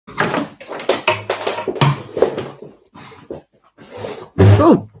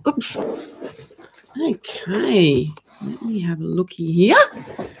Oops. Okay, let me have a looky here.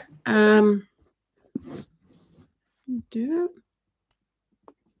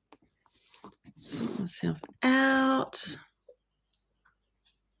 Sort myself out.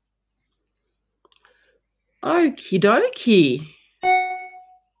 Okie dokie.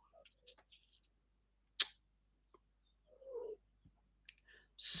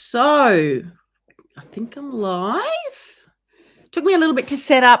 So, I think I'm live. Took me a little bit to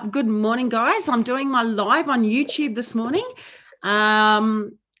set up. Good morning, guys. I'm doing my live on YouTube this morning.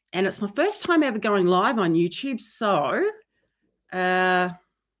 And it's my first time ever going live on YouTube. So,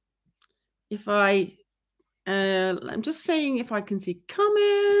 if I'm just seeing if I can see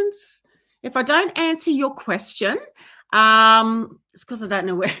comments. If I don't answer your question, it's because I don't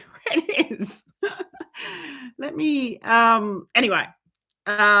know where it is. Let me, anyway,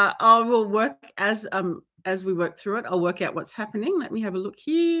 I will work as we work through it. I'll work out what's happening. Let me have a look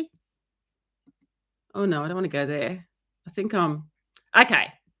here. Oh, no, I don't want to go there. I think okay.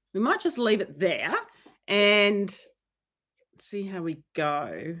 We might just leave it there and see how we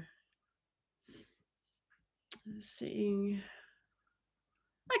go. Let's see.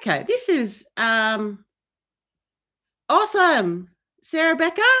 Okay, this is awesome. Sarah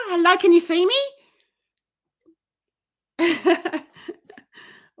Becker, hello, can you see me?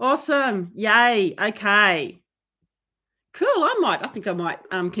 Awesome. Yay. Okay. Cool. I think I might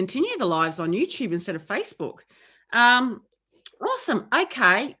continue the lives on YouTube instead of Facebook. Awesome.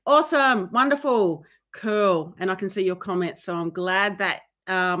 Okay. Awesome. Wonderful. Cool. And I can see your comments. So I'm glad that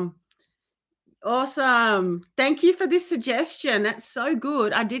awesome. Thank you for this suggestion. That's so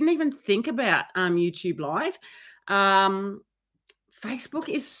good. I didn't even think about YouTube Live. Facebook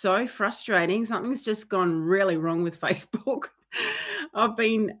is so frustrating. Something's just gone really wrong with Facebook. I've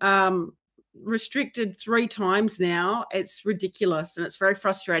been restricted 3 times now. It's ridiculous, and it's very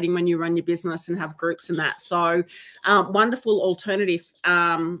frustrating when you run your business and have groups and that. So wonderful alternative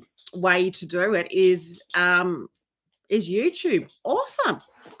way to do it is YouTube. Awesome.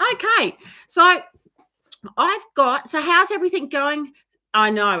 Okay, so how's everything going? I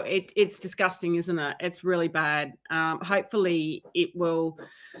know it's disgusting, isn't it? It's really bad. Hopefully it will,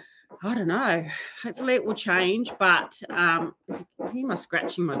 I don't know. Hopefully it will change, but he must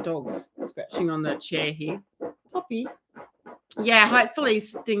scratching, my dog's scratching on the chair here. Poppy. Yeah, hopefully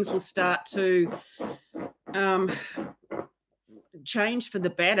things will start to change for the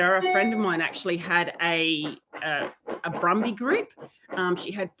better. A friend of mine actually had a Brumby group.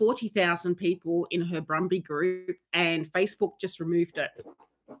 She had 40,000 people in her Brumby group, and Facebook just removed it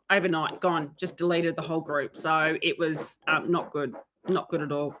overnight, gone, just deleted the whole group. So it was not good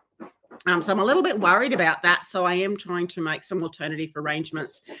at all. So I'm a little bit worried about that. So I am trying to make some alternative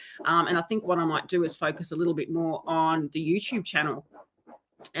arrangements. And I think what I might do is focus a little bit more on the YouTube channel.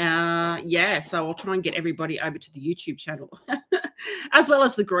 Yeah, so I'll try and get everybody over to the YouTube channel as well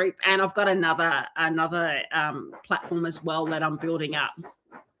as the group. And I've got another platform as well that I'm building up.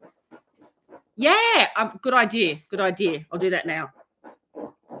 Yeah, good idea. I'll do that now.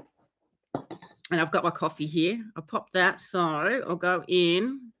 And I've got my coffee here. I'll pop that. So I'll go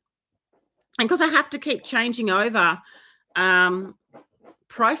in. And because I have to keep changing over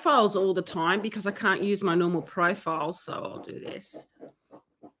profiles all the time because I can't use my normal profile. So I'll do this.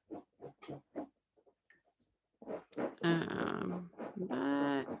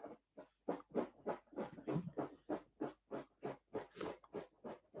 That.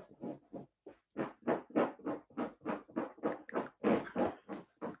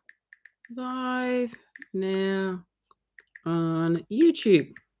 Live now on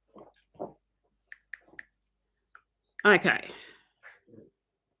YouTube. Okay.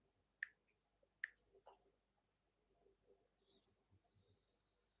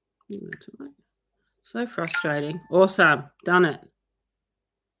 So frustrating. Awesome. Done it.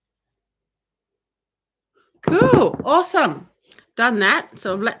 Cool. Awesome. Done that.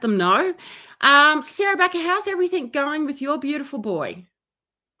 So I've let them know. Sarah Becker, how's everything going with your beautiful boy?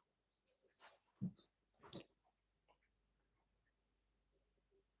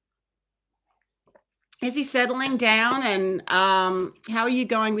 Is he settling down? And how are you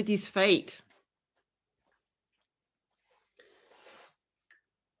going with his feet?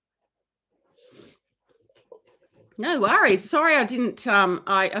 No worries. Sorry, I didn't.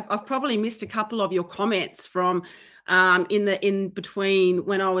 I've probably missed a couple of your comments from in between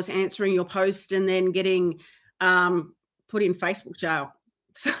when I was answering your post and then getting put in Facebook jail.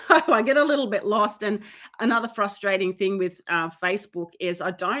 So I get a little bit lost. And another frustrating thing with Facebook is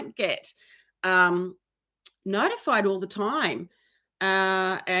I don't get notified all the time.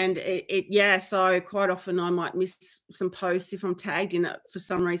 And yeah, so quite often I might miss some posts if I'm tagged in it. For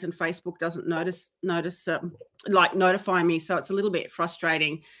some reason, Facebook doesn't like notify me. So it's a little bit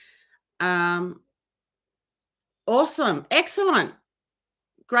frustrating. Awesome. Excellent.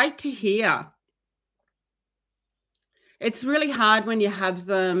 Great to hear. It's really hard when you have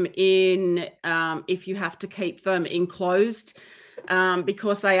them in, if you have to keep them enclosed,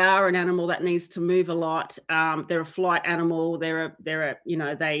 because they are an animal that needs to move a lot. They're a flight animal. They're you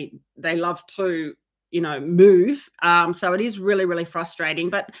know, they love to, you know, move. So it is really, really frustrating.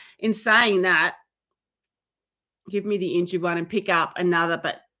 But in saying that, give me the injured one and pick up another,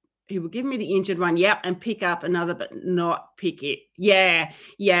 but he will give me the injured one, yep, and pick up another, but not pick it. Yeah.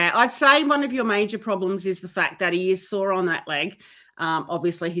 I'd say one of your major problems is the fact that he is sore on that leg.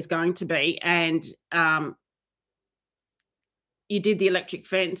 Obviously, he's going to be. And you did the electric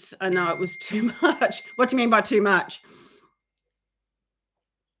fence. I know it was too much. What do you mean by too much?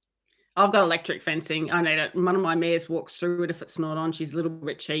 I've got electric fencing. I need it. One of my mares walks through it if it's not on. She's a little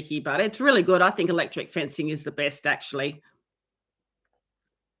bit cheeky, but it's really good. I think electric fencing is the best, actually.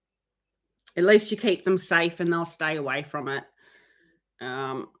 At least you keep them safe and they'll stay away from it.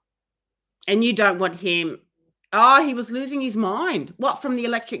 And you don't want him. Oh, he was losing his mind. What, from the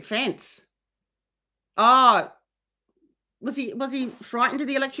electric fence? Oh, was he frightened of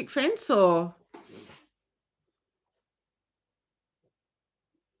the electric fence, or?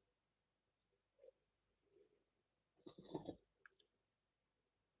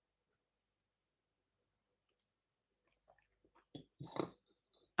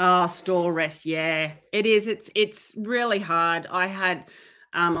 Oh, stall rest. Yeah, it is. It's really hard. I had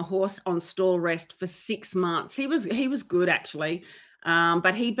a horse on stall rest for 6 months. He was good, actually,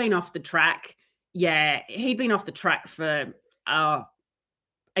 but he'd been off the track. Yeah, he'd been off the track for a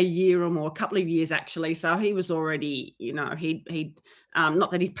year or more, a couple of years, actually. So he was already, you know, he'd not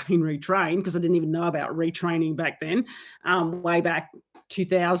that he'd been retrained, because I didn't even know about retraining back then, way back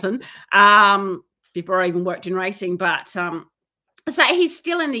 2000, before I even worked in racing, but. So he's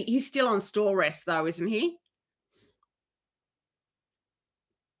still on stall rest, though, isn't he?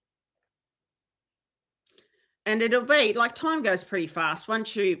 And it'll be like, time goes pretty fast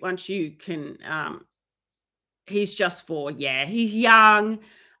once you can. He's just 4. Yeah, he's young.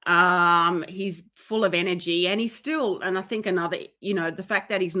 He's full of energy, and he's still. And I think another, you know, the fact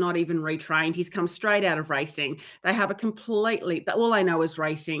that he's not even retrained, he's come straight out of racing. They have a completely, all they know is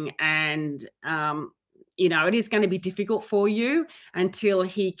racing, and you know, it is going to be difficult for you until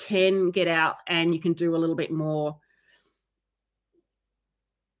he can get out and you can do a little bit more.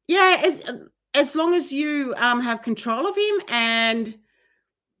 Yeah, as long as you have control of him. And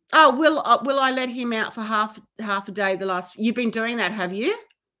will I let him out for half a day? You've been doing that, have you?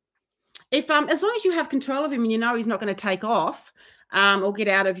 If as long as you have control of him and you know he's not going to take off or get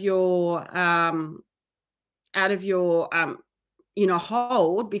out of your you know,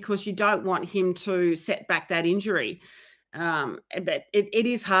 hold, because you don't want him to set back that injury. But it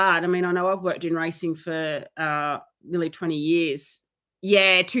is hard. I mean, I know I've worked in racing for nearly 20 years.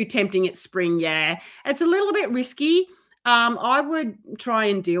 Yeah, too tempting at spring. Yeah, it's a little bit risky. I would try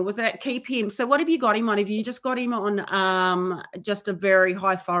and deal with it. Keep him. So what have you got him on? Have you just got him on just a very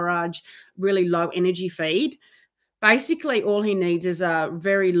high forage, really low energy feed? Basically, all he needs is a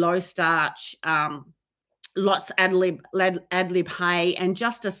very low starch, lots ad lib hay, and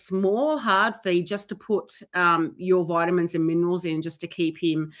just a small hard feed, just to put your vitamins and minerals in, just to keep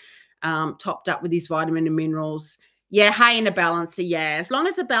him topped up with his vitamin and minerals. Yeah, hay and a balancer. Yeah, as long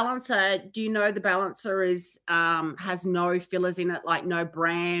as the balancer, do you know the balancer is has no fillers in it, like no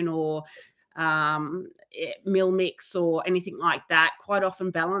bran or meal mix or anything like that. Quite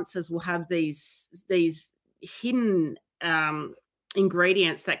often balancers will have these hidden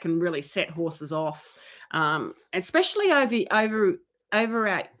ingredients that can really set horses off, especially over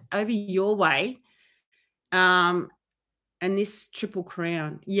your way. And this Triple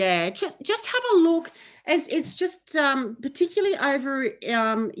Crown, yeah, just have a look. As it's just particularly over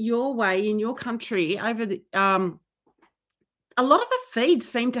your way in your country, over the a lot of the feeds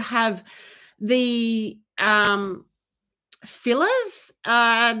seem to have the fillers,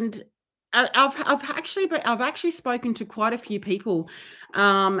 and I've actually spoken to quite a few people,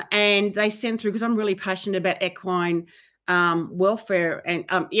 and they send through, because I'm really passionate about equine welfare and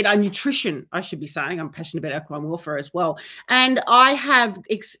you know, nutrition. I should be saying I'm passionate about equine welfare as well. And I have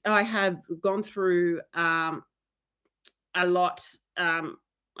gone through a lot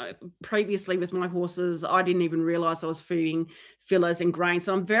previously with my horses, I didn't even realize I was feeding fillers and grain.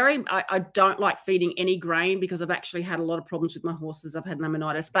 So I don't like feeding any grain because I've actually had a lot of problems with my horses. I've had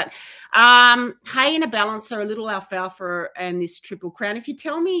laminitis. But hay in a balancer, a little alfalfa, and this Triple Crown. If you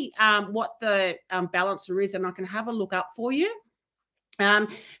tell me what the balancer is, and I can have a look up for you.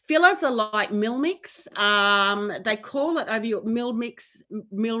 Fillers are like mill mix. They call it over your mill mix,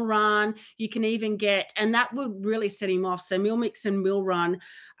 mill run. You can even get, and that would really set him off. So mill mix and mill run,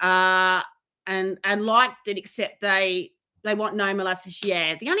 and liked it, except they want no molasses.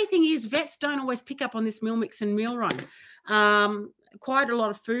 Yeah. The only thing is vets don't always pick up on this mill mix and mill run. Quite a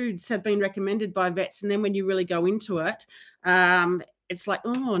lot of foods have been recommended by vets, and then when you really go into it, it's like,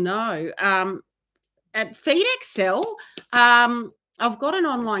 oh no. At Feed Excel, I've got an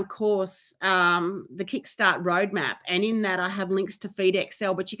online course, the Kickstart Roadmap, and in that I have links to Feed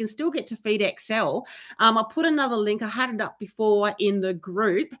Excel, but you can still get to Feed Excel. I'll put another link. I had it up before in the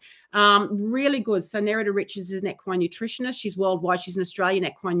group. Really good. So Nerida Riches is an equine nutritionist. She's worldwide. She's an Australian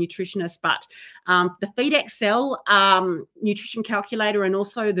equine nutritionist, but the Feed Excel nutrition calculator and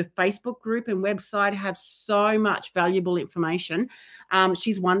also the Facebook group and website have so much valuable information.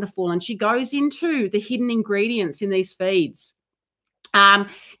 She's wonderful, and she goes into the hidden ingredients in these feeds.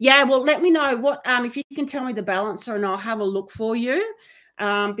 Yeah, well, let me know what if you can tell me the balancer, and I'll have a look for you,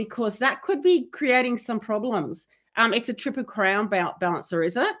 because that could be creating some problems. It's a Triple Crown balancer,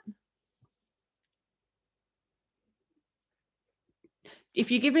 is it? If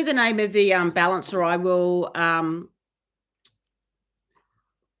you give me the name of the balancer, I will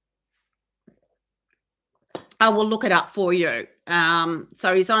look it up for you.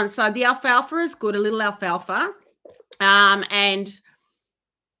 So he's on. So the alfalfa is good, a little alfalfa, and.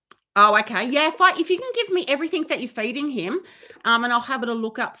 Oh, okay. Yeah, if you can give me everything that you're feeding him, and I'll have it a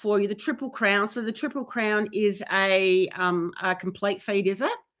look up for you. The Triple Crown. So the Triple Crown is a complete feed, is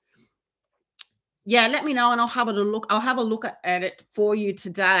it? Yeah, let me know, and I'll have it a look. I'll have a look at it for you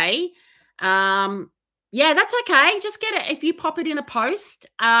today. Yeah, that's okay. Just get it. If you pop it in a post,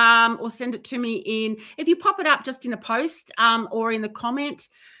 or send it to me in. If you pop it up just in a post, or in the comment,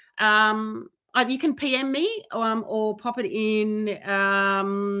 you can PM me, or pop it in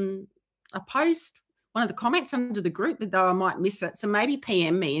a post, one of the comments under the group, though I might miss it. So maybe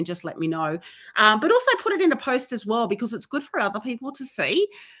PM me and just let me know. But also put it in a post as well, because it's good for other people to see,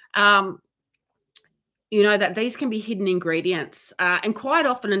 you know, that these can be hidden ingredients. And quite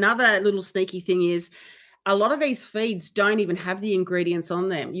often another little sneaky thing is, a lot of these feeds don't even have the ingredients on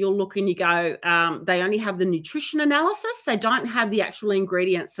them. You'll look and you go, they only have the nutrition analysis. They don't have the actual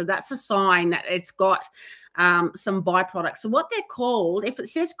ingredients. So that's a sign that it's got some byproducts. So what they're called, if it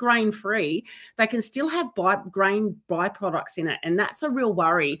says grain-free, they can still have grain byproducts in it. And that's a real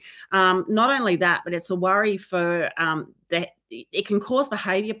worry. Not only that, but it's a worry for it can cause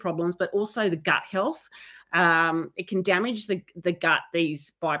behavior problems, but also the gut health. It can damage the gut,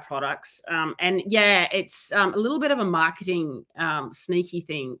 these byproducts. And yeah, it's a little bit of a marketing sneaky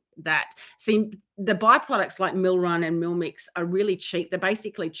thing that, see, the byproducts like mill run and mill mix are really cheap. They're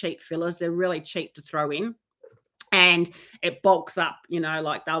basically cheap fillers. They're really cheap to throw in, and it bulks up, you know,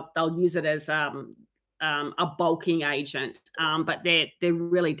 like they'll use it as a bulking agent, but they're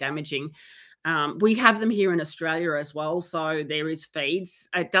really damaging. We have them here in Australia as well, so there is feeds.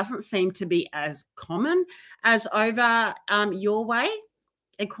 It doesn't seem to be as common as over your way.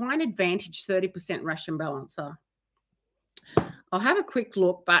 Equine Advantage 30% ration balancer. I'll have a quick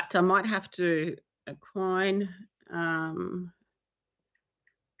look, but I might have to Equine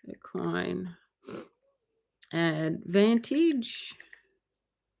Advantage.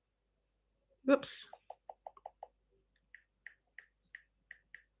 Whoops.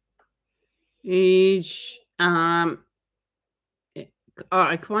 Equine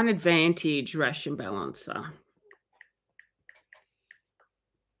Advantage ration balancer.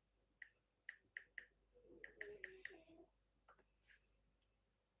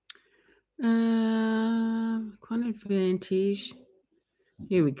 Equine Advantage.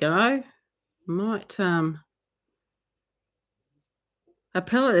 Here we go. Might a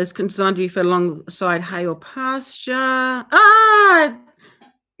pellet is designed to be fed alongside hay or pasture. Ah,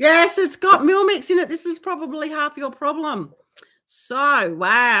 yes, it's got meal mix in it. This is probably half your problem. So,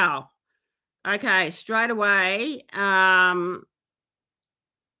 wow. Okay, straight away. I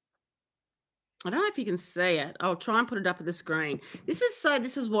don't know if you can see it. I'll try and put it up at the screen. This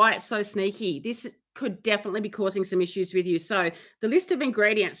is why it's so sneaky. This could definitely be causing some issues with you. So the list of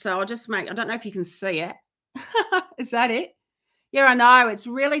ingredients. So I'll just I don't know if you can see it. Is that it? Yeah, I know. It's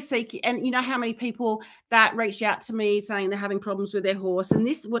really seeky. And you know how many people that reach out to me saying they're having problems with their horse. And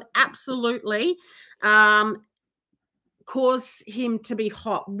this would absolutely cause him to be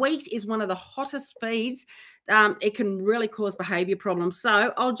hot. Wheat is one of the hottest feeds. It can really cause behavior problems.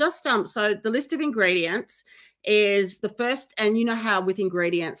 So I'll just so the list of ingredients is the first, and you know how with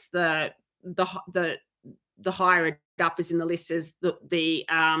ingredients the higher it up is in the list is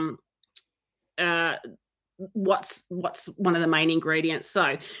what's one of the main ingredients.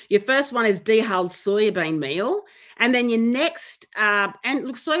 So your first one is dehulled soybean meal, and then your next and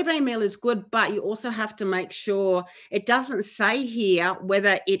look, soybean meal is good, but you also have to make sure it doesn't say here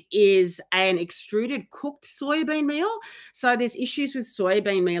whether it is an extruded cooked soybean meal. So there's issues with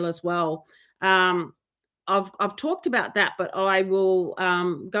soybean meal as well. I've talked about that, but I will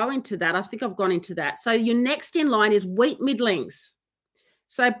go into that. I think I've gone into that. So your next in line is wheat middlings.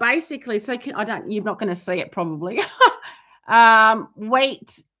 So basically, you're not going to see it probably.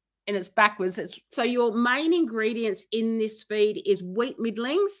 Wheat, and it's backwards. So your main ingredients in this feed is wheat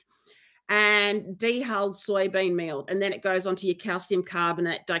middlings and dehulled soybean meal. And then it goes on to your calcium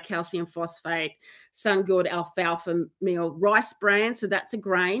carbonate, dicalcium phosphate, sun-good alfalfa meal, rice bran. So that's a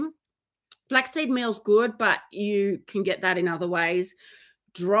grain. Flaxseed meal's good, but you can get that in other ways.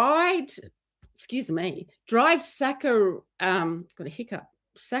 Dried saccharose, got a hiccup.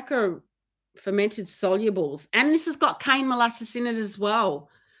 Saccharose fermented solubles, and this has got cane molasses in it as well.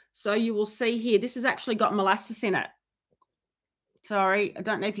 So you will see here, this has actually got molasses in it. Sorry, I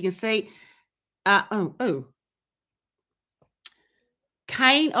don't know if you can see. Cane,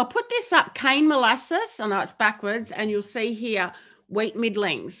 I'll put this up, cane molasses. I know it's backwards, and you'll see here wheat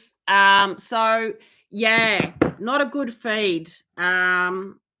middlings. So yeah, not a good feed.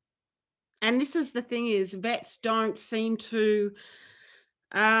 And this is the thing is vets don't seem to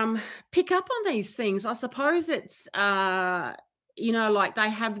pick up on these things. I suppose it's you know, like they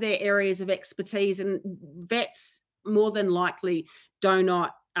have their areas of expertise, and vets more than likely do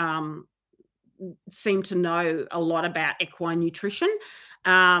not seem to know a lot about equine nutrition,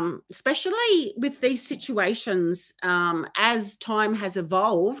 especially with these situations as time has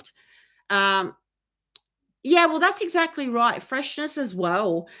evolved. Yeah, well, that's exactly right. Freshness as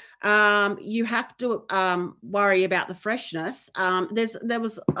well. You have to worry about the freshness.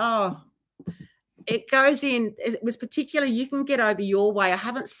 It goes in. It was particularly. You can get over your way. I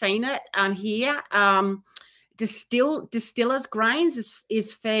haven't seen it here. Distillers grains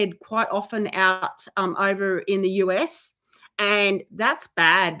is fed quite often out over in the US. And that's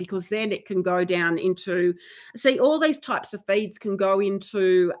bad because then it can go down into, see, all these types of feeds can go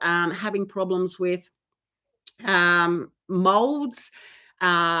into having problems with molds.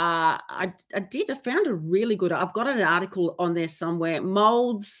 I found a really good, I've got an article on there somewhere,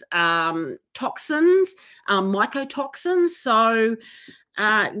 molds, toxins, mycotoxins. So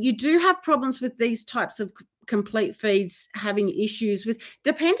you do have problems with these types of complete feeds having issues with,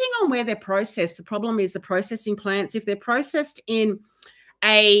 depending on where they're processed. The problem is the processing plants. If they're processed in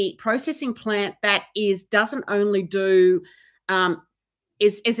a processing plant that doesn't only do,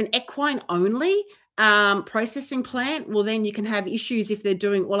 is an equine only processing plant, well, then you can have issues if they're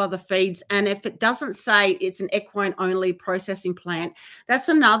doing all other feeds. And if it doesn't say it's an equine only processing plant, that's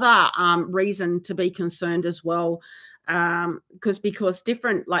another reason to be concerned as well. Because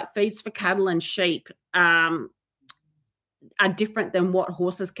different, like feeds for cattle and sheep are different than what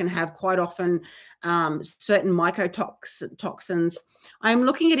horses can have quite often, certain mycotoxins. I'm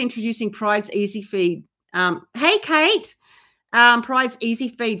looking at introducing Prize Easy Feed. Hey, Kate. Prize Easy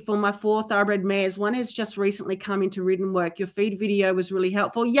Feed for my 4 thoroughbred mares. One has just recently come into ridden work. Your feed video was really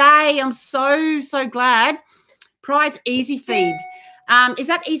helpful. Yay, I'm so glad. Prize Easy Feed. Is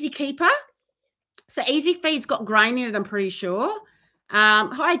that Easy Keeper? So Easy Feed's got grain in it, I'm pretty sure.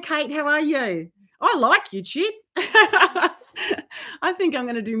 Hi, Kate, how are you? I like YouTube. I think I'm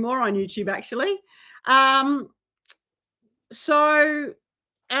going to do more on YouTube, actually.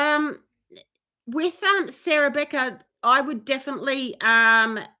 With Sarah Becker, I would definitely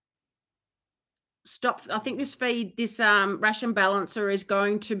stop. I think this feed, this ration balancer is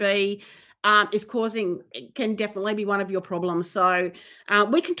going to be, can definitely be one of your problems. So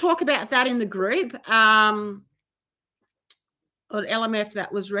we can talk about that in the group. Or LMF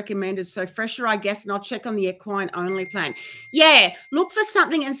that was recommended. So fresher, I guess, and I'll check on the equine only plan. Yeah, look for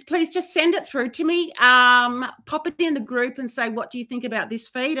something and please just send it through to me. Pop it in the group and say, what do you think about this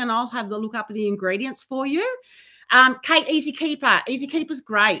feed? And I'll have the look up the ingredients for you. Kate, Easy Keeper. Easy Keeper's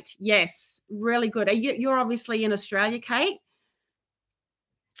great. Yes, really good. You're obviously in Australia, Kate.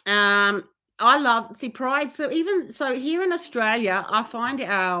 I love, see, Pride. So here in Australia, I find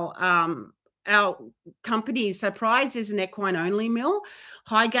our companies, so Prize is an equine only mill,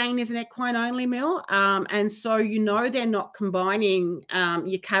 High Gain is an equine only mill, and so they're not combining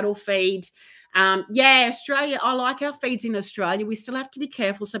your cattle feed Yeah, Australia, I like our feeds in Australia. We still have to be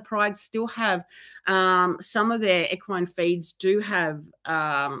careful. So Pride still have some of their equine feeds do have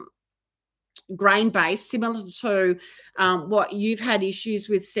grain based, similar to what you've had issues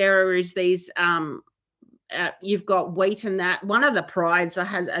with, Sarah, is these you've got wheat and that. One of the prides, I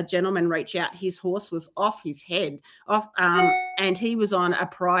had a gentleman reach out, his horse was off his head, and he was on a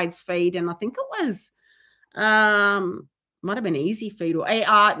pride's feed, and I think it was might have been Easy Feed or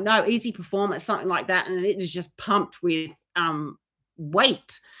no, Easy Performance, something like that, and it is just pumped with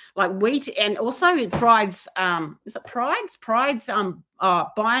wheat, like wheat, and also Pride's is it Pride's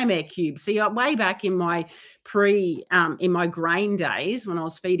Biomare cubes. See, way back in my in my grain days when I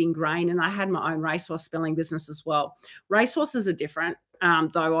was feeding grain, and I had my own racehorse spelling business as well. Racehorses are different,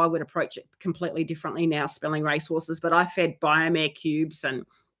 though I would approach it completely differently now spelling racehorses, but I fed Biomare cubes, and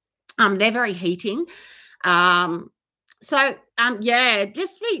they're very heating. So yeah,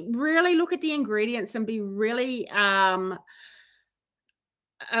 just really look at the ingredients and be really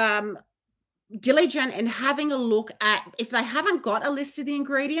diligent in having a look at, if they haven't got a list of the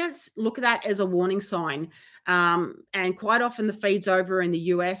ingredients, look at that as a warning sign. And quite often the feeds over in the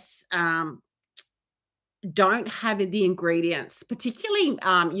US don't have the ingredients, particularly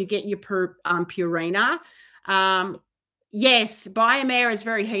you get your Purina. Yes, Biomare is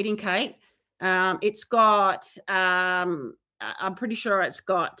very heating, Kate. It's got, I'm pretty sure it's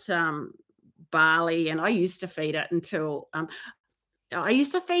got barley, and I used to feed it until,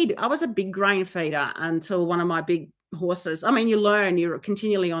 I was a big grain feeder until one of my big horses. I mean, you learn, you're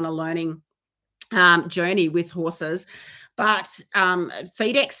continually on a learning journey with horses. But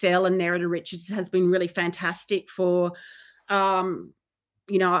Feed Excel and Nerida Richards has been really fantastic for, you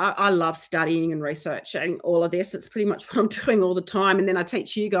know, I love studying and researching all of this. It's pretty much what I'm doing all the time. And then I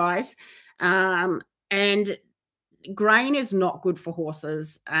teach you guys. And grain is not good for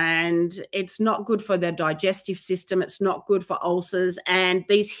horses, and it's not good for their digestive system. It's not good for ulcers. And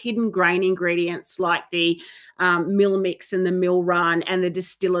these hidden grain ingredients like the mill mix and the mill run and the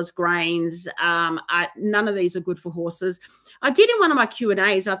distiller's grains, none of these are good for horses. I did in one of my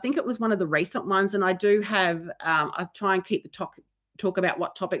Q&As, I think it was one of the recent ones, and I do have, I try and keep the talk about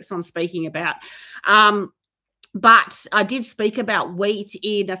what topics I'm speaking about. But I did speak about wheat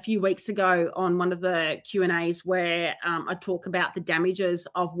in a few weeks ago on one of the Q&As where I talk about the damages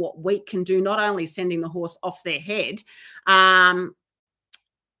of what wheat can do, not only sending the horse off their head, but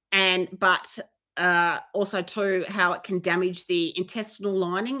also too how it can damage the intestinal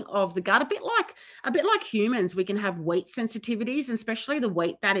lining of the gut. A bit like humans, we can have wheat sensitivities, especially the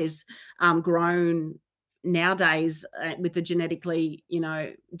wheat that is grown nowadays with the genetic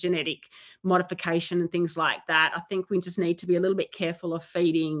modification and things like that. I think we just need to be a little bit careful of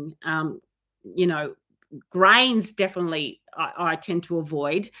feeding, grains. Definitely I tend to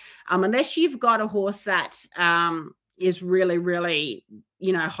avoid, unless you've got a horse that is really, really,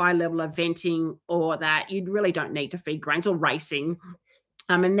 high level eventing, or that you really don't need to feed grains, or racing.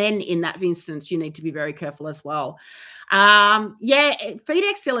 And then in that instance, you need to be very careful as well. Yeah, Feed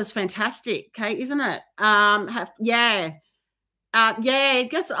Excel is fantastic, Kate, isn't it? Yeah,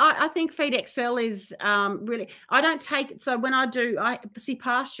 because I think Feed Excel is really, I don't take it. So when I see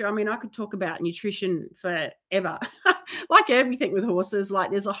pasture, I mean, I could talk about nutrition forever, like everything with horses.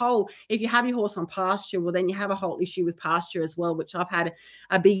 Like there's a whole, if you have your horse on pasture, well, then you have a whole issue with pasture as well, which I've had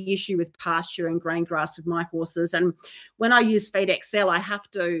a big issue with pasture and grain grass with my horses. And when I use Feed Excel, I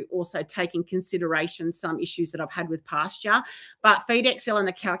have to also take in consideration some issues that I've had with pasture. But Feed Excel and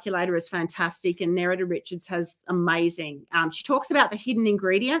the calculator is fantastic, and Nerida Richards has amazing. She talks about the hidden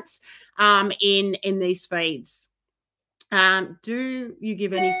ingredients in these feeds. Do you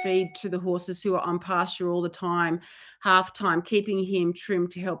give any feed to the horses who are on pasture all the time, half time, keeping him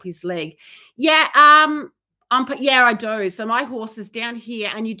trimmed to help his leg? Yeah, yeah, I do. So my horse is down here,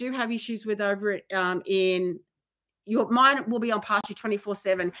 and you do have issues with over it in your, mine will be on pasture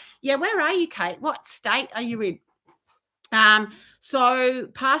 24/7. Yeah, where are you, Kate? What state are you in? So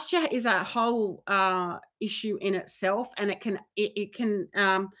pasture is a whole issue in itself, and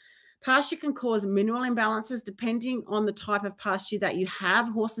pasture can cause mineral imbalances depending on the type of pasture that you have.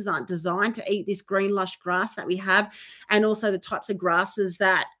 Horses aren't designed to eat this green lush grass that we have, and also the types of grasses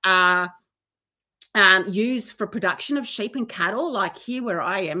that are used for production of sheep and cattle, like here where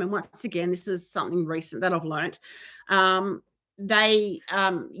I am. And once again, this is something recent that I've learnt. They,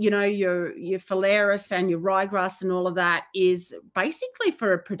 your phalaris and your ryegrass and all of that is basically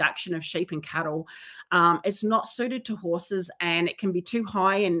for a production of sheep and cattle. It's not suited to horses, and it can be too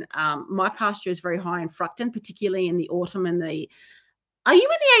high. And my pasture is very high in fructan, particularly in the autumn and the. Are you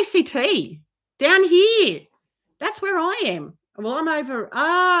in the ACT? Down here. That's where I am. Well, I'm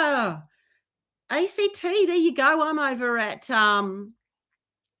over. ACT, there you go. I'm over at where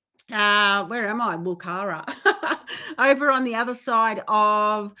am I? Wulkara. Over on the other side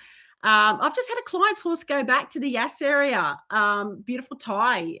of I've just had a client's horse go back to the Yass area. Beautiful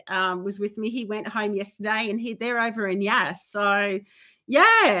Ty was with me. He went home yesterday and they're over in Yass. So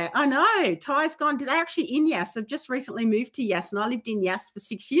yeah, I know. Ty's gone. They're actually in Yass. They've just recently moved to Yass, and I lived in Yass for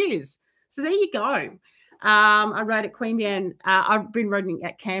 6 years. So there you go. I rode at Queanbeyan. I've been riding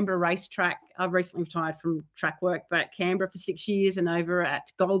at Canberra racetrack. I've recently retired from track work, but Canberra for 6 years and over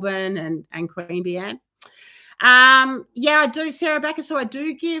at Goulburn and Queanbeyan. Yeah, I do, Sarah Becker. So I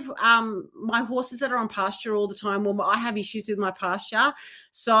do give my horses that are on pasture all the time. Well, I have issues with my pasture,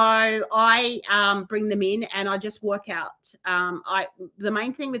 so I bring them in and I just work out. The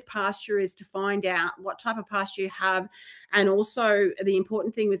main thing with pasture is to find out what type of pasture you have, and also the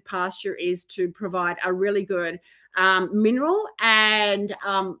important thing with pasture is to provide a really good mineral and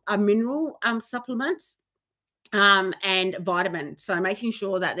a mineral supplement and vitamin. So making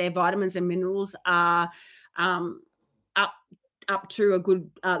sure that their vitamins and minerals are up to a good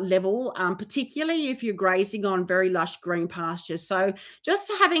level, particularly if you're grazing on very lush green pastures. So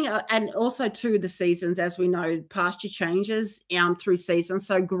just having and also to the seasons, as we know, pasture changes through seasons.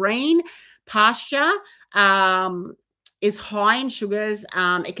 So green pasture is high in sugars.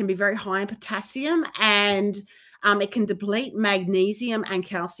 It can be very high in potassium, and it can deplete magnesium and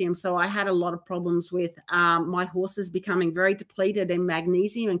calcium. So I had a lot of problems with my horses becoming very depleted in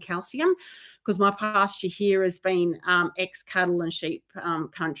magnesium and calcium, because my pasture here has been ex-cattle and sheep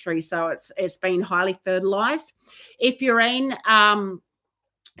country. So it's been highly fertilized. If you're on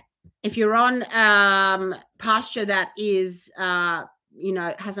pasture that is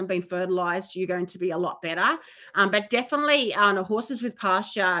hasn't been fertilized, you're going to be a lot better. But definitely on horses with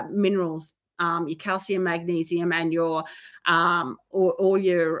pasture, minerals, your calcium, magnesium, and your or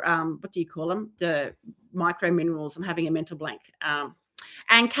your what do you call them? The micro minerals. I'm having a mental blank.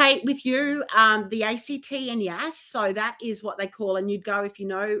 And Kate, with you, the ACT and Yass. So that is what they call, and you'd go if you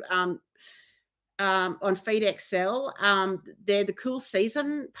know on Feed XL. They're the cool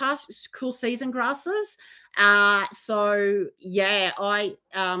season grasses. So yeah,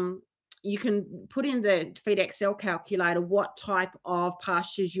 you can put in the Feed XL calculator what type of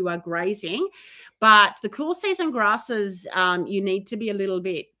pastures you are grazing. But the cool season grasses, you need to be a little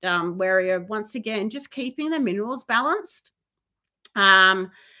bit wary of, once again, just keeping the minerals balanced.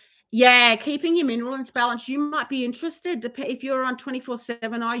 Yeah, keeping your minerals balanced. You might be interested if you're on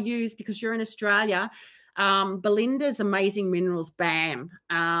 24/7. I use, because you're in Australia, Belinda's Amazing Minerals BAM.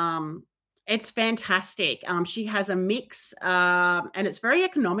 It's fantastic. She has a mix, and it's very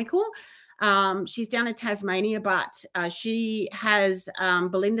economical. She's down in Tasmania, but she has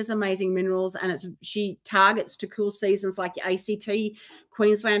Belinda's Amazing Minerals, and she targets to cool seasons like your ACT,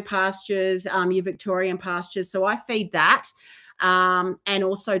 Queensland pastures, your Victorian pastures. So I feed that. And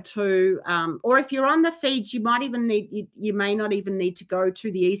also to, or if you're on the feeds, you might even need, you may not even need to go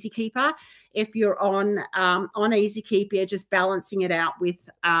to the Easy Keeper. If you're on Easy Keeper, you're just balancing it out with,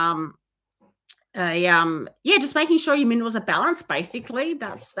 just making sure your minerals are balanced. Basically,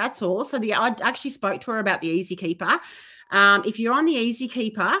 that's all. So I actually spoke to her about the Easy Keeper. If you're on the Easy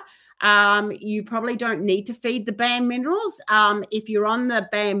Keeper, you probably don't need to feed the BAM minerals. If you're on the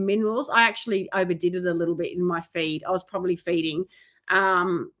BAM minerals, I actually overdid it a little bit in my feed. I was probably feeding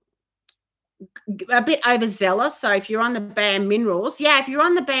a bit overzealous. So if you're on the BAM minerals, if you're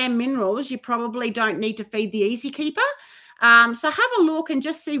on the BAM minerals, you probably don't need to feed the Easy Keeper. So have a look and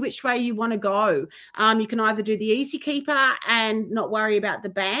just see which way you want to go. You can either do the Easy Keeper and not worry about the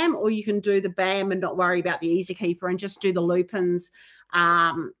BAM, or you can do the BAM and not worry about the Easy Keeper and just do the lupins,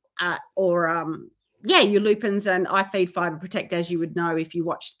 your lupins, and I feed Fiber Protect, as you would know if you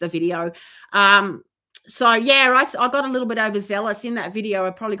watched the video. So yeah, I got a little bit overzealous in that video. I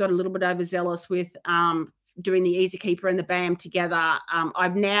probably got a little bit overzealous with doing the Easy Keeper and the BAM together.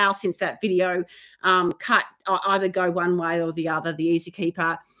 I've now, since that video, cut, either go one way or the other, the Easy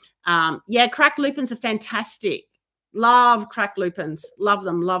Keeper. Cracked lupins are fantastic. Love cracked lupins. Love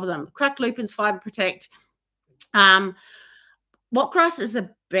them, love them. Cracked lupins, Fiber Protect. What grasses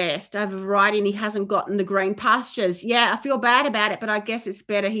are best? I have a variety, and he hasn't gotten the green pastures. Yeah, I feel bad about it, but I guess it's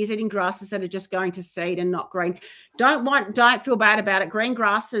better. He's eating grasses that are just going to seed and not green. Don't feel bad about it. Green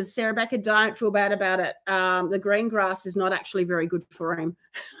grasses, Sarah Becker, don't feel bad about it. The green grass is not actually very good for him.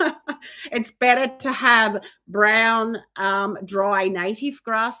 It's better to have brown, dry native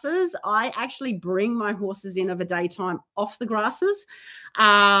grasses. I actually bring my horses in of a daytime off the grasses.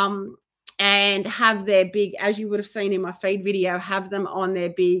 And have their big, as you would have seen in my feed video, have them on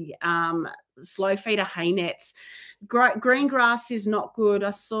their big slow feeder hay nets. Green grass is not good.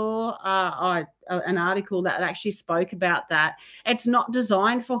 I saw an article that actually spoke about that. It's not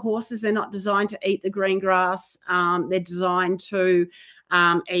designed for horses. They're not designed to eat the green grass. They're designed to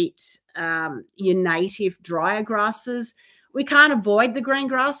eat your native drier grasses. We can't avoid the green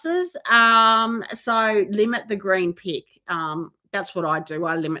grasses, so limit the green pick. That's what I do.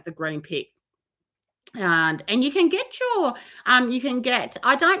 I limit the green pick. And you can get your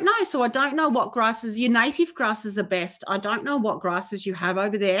I don't know, so I don't know what grasses, your native grasses are best. I don't know what grasses you have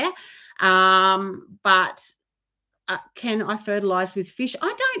over there, but can I fertilize with fish?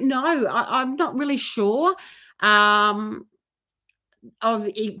 I don't know. I'm not really sure of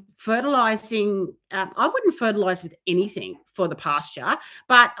fertilizing. I wouldn't fertilize with anything for the pasture,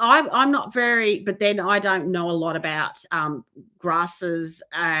 but I'm not very, but then I don't know a lot about grasses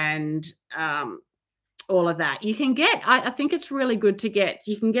and all of that. You can get, I think it's really good to get,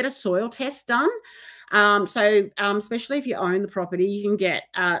 you can get a soil test done. Especially if you own the property, you can get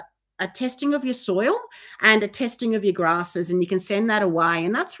a testing of your soil and a testing of your grasses, and you can send that away.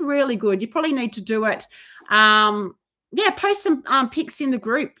 And that's really good. You probably need to do it. Post some pics in the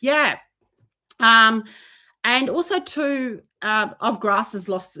group. Yeah. And also too, of grasses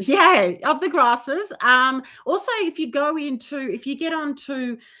lost. Yeah. Of the grasses. Also, if you get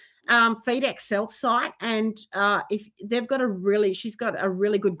onto Feed Excel site, and if they've got she's got a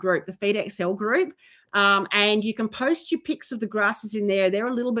really good group, the Feed Excel group, and you can post your pics of the grasses in there. They're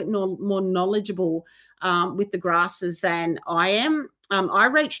a little bit more knowledgeable with the grasses than I am. I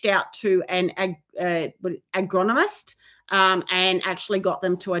reached out to an agronomist and actually got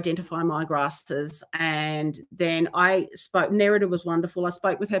them to identify my grasses, and then I spoke. Nerida was wonderful. I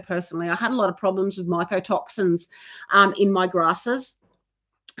spoke with her personally. I had a lot of problems with mycotoxins in my grasses.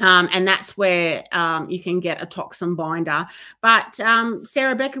 And that's where you can get a toxin binder. But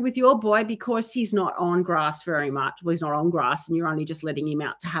Sarah Becker, with your boy, because he's not on grass very much, well, he's not on grass and you're only just letting him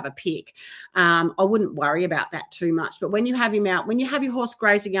out to have a pick, I wouldn't worry about that too much. But when you have him out, when you have your horse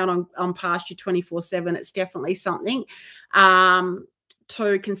grazing out on pasture 24/7, it's definitely something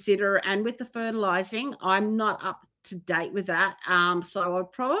to consider. And with the fertilizing, I'm not up to date with that. So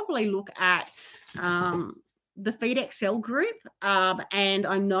I'd probably look at the Feed Excel group, and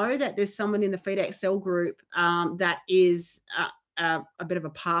I know that there's someone in the Feed Excel group that is a bit of a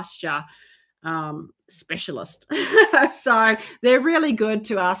pasture specialist. So they're really good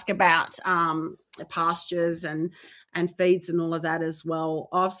to ask about pastures and feeds and all of that as well.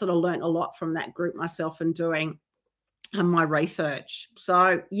 I've sort of learned a lot from that group myself and doing my research.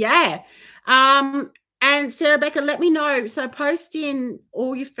 So yeah. And Sarah Becker, let me know. So post in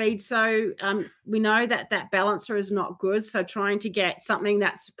all your feeds. So we know that balancer is not good. So trying to get something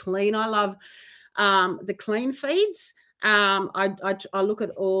that's clean. I love the clean feeds. I look at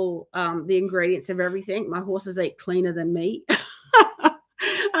all the ingredients of everything. My horses eat cleaner than me.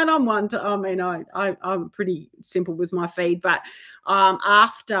 And I'm pretty simple with my feed, but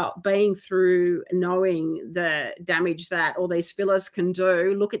after being through knowing the damage that all these fillers can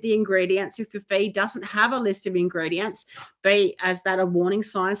do, look at the ingredients. If your feed doesn't have a list of ingredients, be as that a warning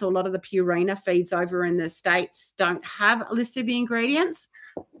sign. So a lot of the Purina feeds over in the States don't have a list of the ingredients,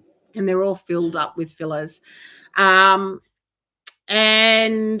 and they're all filled up with fillers. Yeah,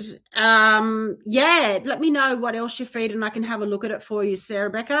 let me know what else you feed and I can have a look at it for you, Sarah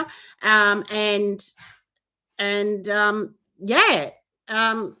Becker. I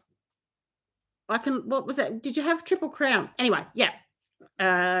can, what was that? Did you have Triple Crown? Anyway, yeah,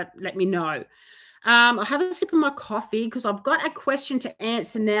 let me know. I'll have a sip of my coffee because I've got a question to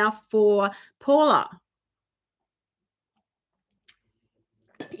answer now for Paula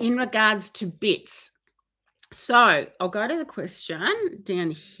in regards to bits. So I'll go to the question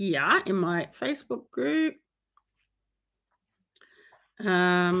down here in my Facebook group.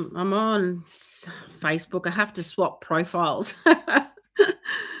 I'm on Facebook. I have to swap profiles.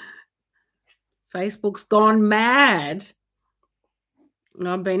 Facebook's gone mad.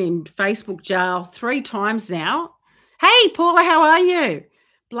 I've been in Facebook jail 3 times now. Hey, Paula, how are you?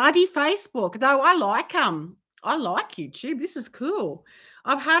 Bloody Facebook. Though I like YouTube. This is cool.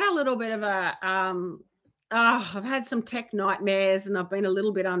 I've had a little bit of a I've had some tech nightmares and I've been a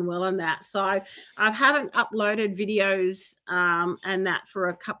little bit unwell on that. So I haven't uploaded videos and that for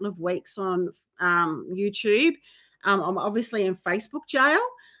a couple of weeks on YouTube. I'm obviously in Facebook jail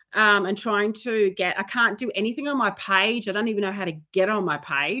and trying to I can't do anything on my page. I don't even know how to get on my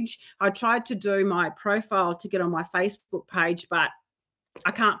page. I tried to do my profile to get on my Facebook page, but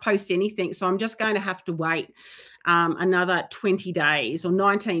I can't post anything. So I'm just going to have to wait another 20 days or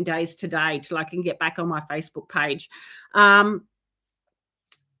 19 days today till I can get back on my Facebook page.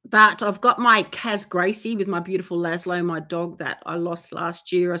 But I've got my Kaz Gracie with my beautiful Laszlo, my dog that I lost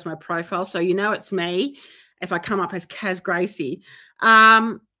last year, as my profile. So you know it's me if I come up as Kaz Gracie.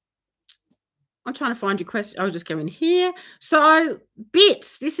 I'm trying to find your question. I'll just go in here. So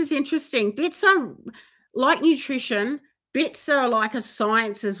bits, this is interesting. Bits are like nutrition. Bits are like a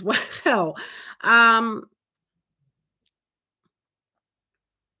science as well.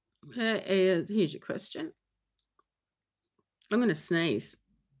 Here's your question. I'm going to sneeze.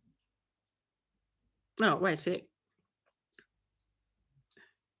 Oh, wait a sec.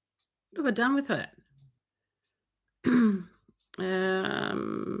 What have I done with it?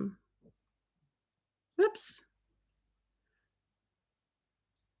 Whoops.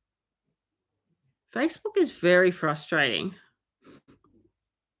 Facebook is very frustrating.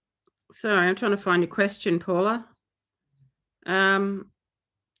 Sorry, I'm trying to find your question, Paula. 2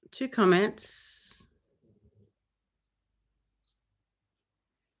 comments.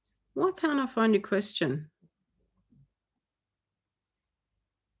 Why can't I find your question?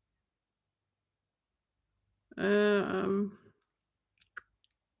 I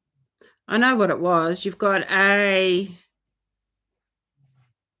know what it was. You've got a...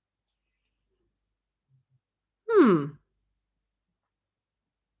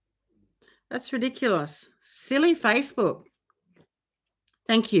 That's ridiculous. Silly Facebook.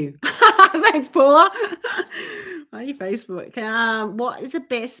 Thank you. Thanks, Paula. Hey, Facebook. What is the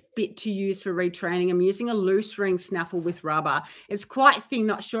best bit to use for retraining? I'm using a loose ring snaffle with rubber. It's quite thin.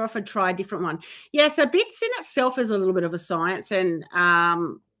 Not sure if I'd try a different one. Yeah, so bits in itself is a little bit of a science, and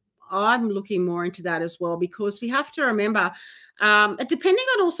I'm looking more into that as well, because we have to remember, depending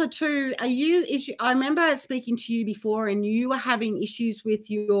on also too, I remember speaking to you before, and you were having issues with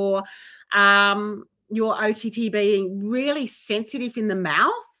your OTT being really sensitive in the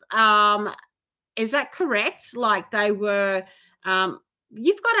mouth. Is that correct? Like they were,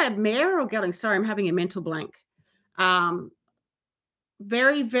 you've got a mare or gelding? Sorry, I'm having a mental blank.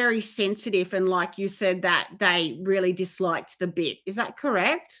 Very, very sensitive. And like you said, that they really disliked the bit. Is that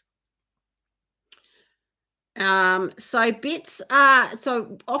correct? So bits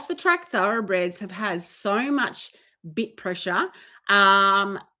so Off the Track Thoroughbreds have had so much bit pressure,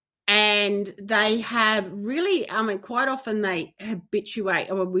 and they have really, quite often they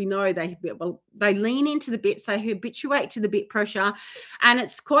habituate, or we know they lean into the bits, they habituate to the bit pressure, and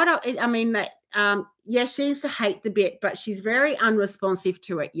it's quite yeah, she used to hate the bit, but she's very unresponsive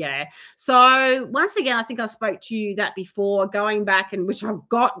to it. Yeah. So once again, I think I spoke to you that before, going back, and which I've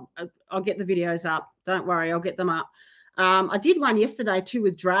got, I'll get the videos up. Don't worry, I'll get them up. I did one yesterday too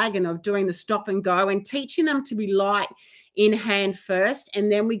with Dragon, of doing the stop and go and teaching them to be light in hand first,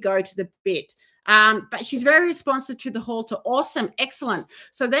 and then we go to the bit. But she's very responsive to the halter. Awesome. Excellent.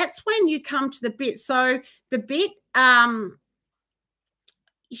 So that's when you come to the bit. So the bit,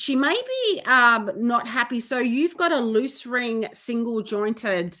 she may be not happy. So you've got a loose ring single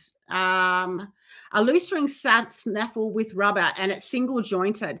jointed, a loose ring snaffle with rubber, and it's single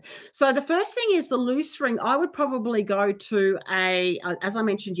jointed. So the first thing is the loose ring. I would probably go to as I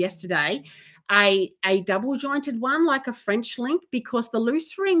mentioned yesterday, a double jointed one, like a French link, because the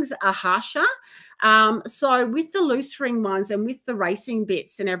loose rings are harsher. So with the loose ring ones and with the racing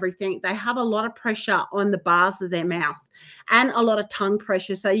bits and everything, they have a lot of pressure on the bars of their mouth and a lot of tongue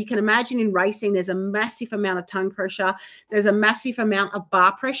pressure. So you can imagine in racing, there's a massive amount of tongue pressure. There's a massive amount of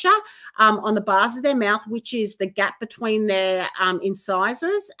bar pressure on the bars of their mouth, which is the gap between their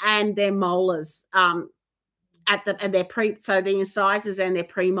incisors and their molars, so the incisors and their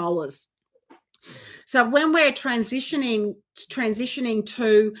premolars. So when we're transitioning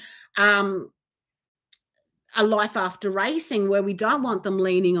to a life after racing, where we don't want them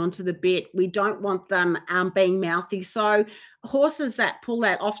leaning onto the bit, we don't want them being mouthy. So horses that pull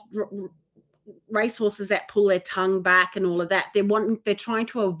that off, racehorses that pull their tongue back and all of that, they're trying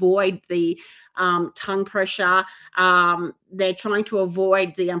to avoid the tongue pressure. They're trying to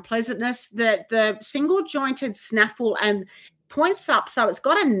avoid the unpleasantness. The single jointed snaffle and points up, so it's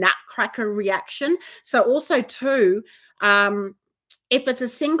got a nutcracker reaction. So also too, if it's a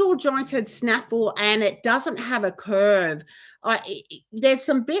single jointed snaffle and it doesn't have a curve, there's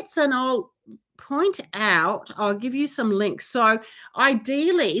some bits, and I'll point out, I'll give you some links. So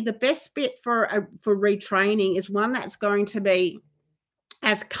ideally, the best bit for retraining is one that's going to be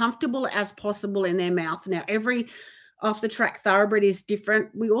as comfortable as possible in their mouth. Now, every Off the Track Thoroughbred is different.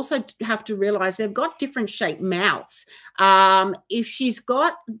 We also have to realize they've got different shaped mouths. There's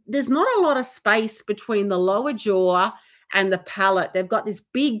not a lot of space between the lower jaw and the palate. They've got this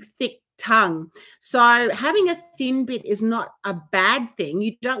big, thick tongue. So having a thin bit is not a bad thing.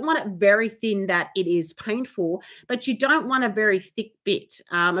 You don't want it very thin that it is painful, but you don't want a very thick bit.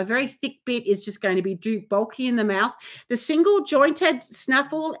 A very thick bit is just going to be too bulky in the mouth. The single jointed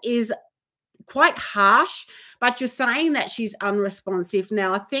snaffle is quite harsh, but you're saying that she's unresponsive.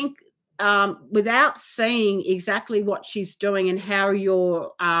 Now, I think without seeing exactly what she's doing and how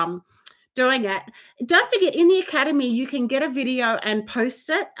you're doing it, don't forget, in the academy you can get a video and post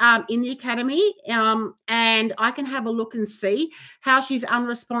it in the academy, and I can have a look and see how she's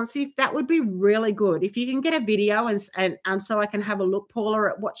unresponsive. That would be really good if you can get a video and so I can have a look, Paula,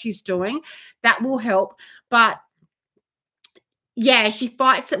 at what she's doing. That will help. But yeah, she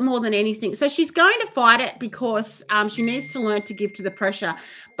fights it more than anything. So she's going to fight it because she needs to learn to give to the pressure.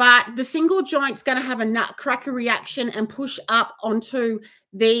 But the single joint's going to have a nutcracker reaction and push up onto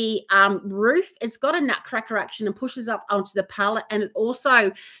the roof. It's got a nutcracker action and pushes up onto the pallet, and it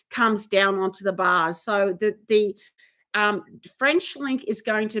also comes down onto the bars. So the French link is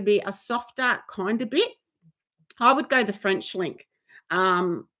going to be a softer kind of bit. I would go the French link.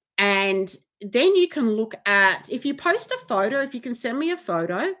 And then you can look at, if you post a photo, if you can send me a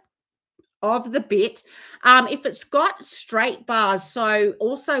photo of the bit, if it's got straight bars. So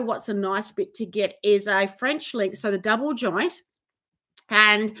also what's a nice bit to get is a French link, so the double joint,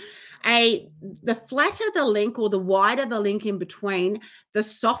 and the flatter the link or the wider the link in between, the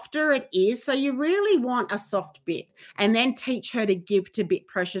softer it is. So you really want a soft bit, and then teach her to give to bit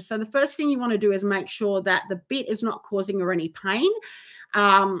pressure. So the first thing you want to do is make sure that the bit is not causing her any pain,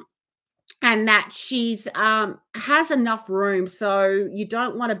 and that she's has enough room. So you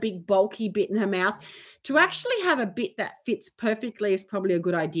don't want a big bulky bit in her mouth. To actually have a bit that fits perfectly is probably a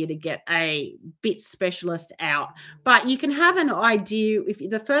good idea to get a bit specialist out. But you can have an idea. If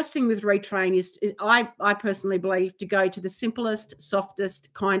the first thing with retrain is I personally believe to go to the simplest,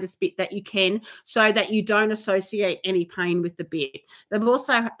 softest, kindest bit that you can, so that you don't associate any pain with the bit. They've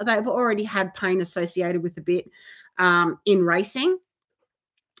already had pain associated with the bit in racing.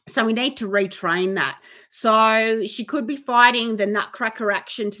 So we need to retrain that. So she could be fighting the nutcracker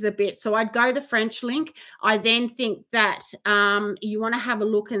action to the bit. So I'd go the French link. I then think that you want to have a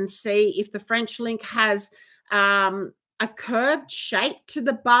look and see if the French link has a curved shape to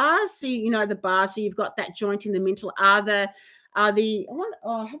the bars. So you know the bars. So you've got that joint in the middle. Have I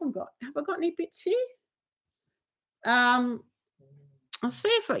got any bits here? I'll see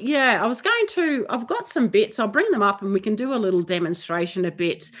if I've got some bits. I'll bring them up and we can do a little demonstration of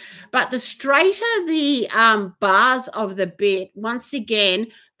bits. But the straighter the bars of the bit, once again,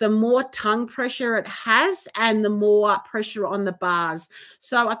 the more tongue pressure it has and the more pressure on the bars.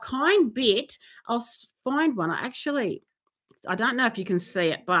 So a kind bit, I'll find one. I don't know if you can see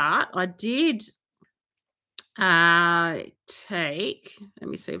it, but I did take, let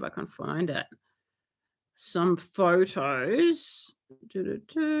me see if I can find it, some photos.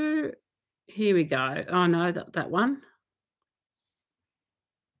 Here we go. Oh no, that one.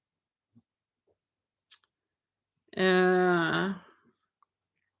 There's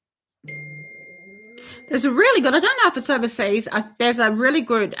a really good, I don't know if it's overseas. There's a really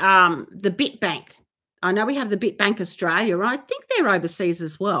good the Bit Bank. I know we have the Bit Bank Australia, right? I think they're overseas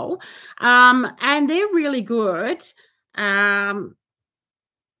as well. And they're really good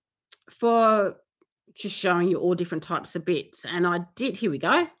for just showing you all different types of bits. And I did, here we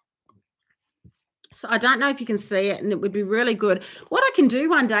go. So I don't know if you can see it, and it would be really good. What I can do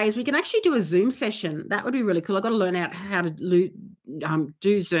one day is we can actually do a Zoom session. That would be really cool. I've got to learn out how to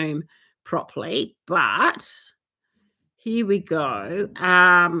do Zoom properly, but here we go.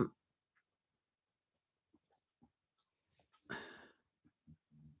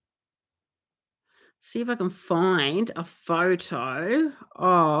 See if I can find a photo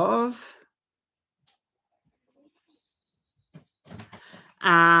of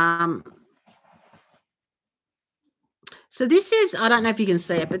so this is, I don't know if you can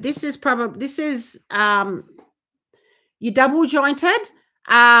see it, but this is your double jointed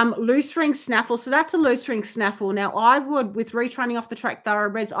loose ring snaffle. So that's a loose ring snaffle. Now I would, with retraining off the track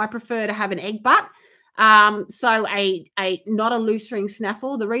thoroughbreds, I prefer to have an egg butt. So not a loose ring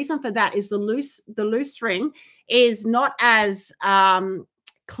snaffle. The reason for that is the loose ring is not as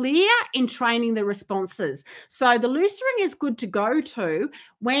clear in training the responses. So the loose ring is good to go to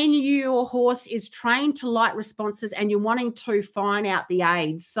when your horse is trained to light responses and you're wanting to find out the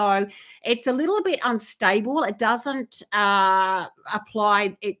aids. So it's a little bit unstable. It doesn't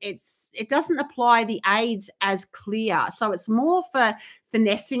apply. It doesn't apply the aids as clear. So it's more for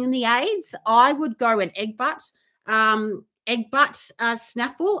finessing the aids. I would go an egg butt. egg butt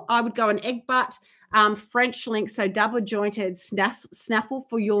snaffle. I would go an egg butt French link, so double jointed snaffle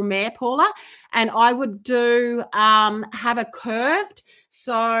for your mare, Paula. And I would do have a curved.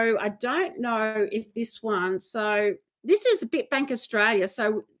 So I don't know if this one, so this is Bitbank Australia.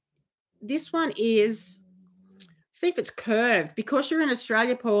 So this one is, see if it's curved. Because you're in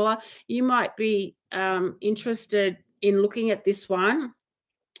Australia, Paula, you might be interested in looking at this one.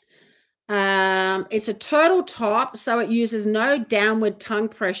 It's a turtle top, so it uses no downward tongue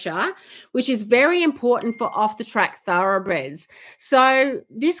pressure, which is very important for off-the-track thoroughbreds. So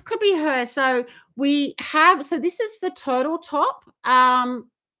this could be her. So we have, so this is the turtle top.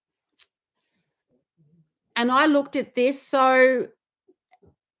 And I looked at this. So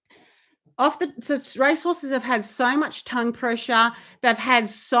racehorses have had so much tongue pressure. They've had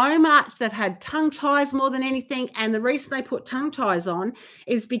tongue ties more than anything. And the reason they put tongue ties on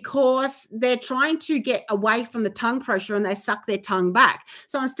is because they're trying to get away from the tongue pressure and they suck their tongue back.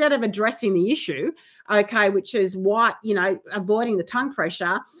 So instead of addressing the issue, okay, which is why, avoiding the tongue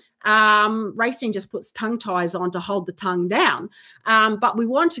pressure, racing just puts tongue ties on to hold the tongue down. But we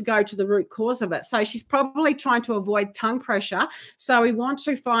want to go to the root cause of it. So she's probably trying to avoid tongue pressure. So we want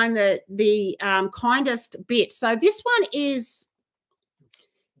to find the kindest bit. So this one is,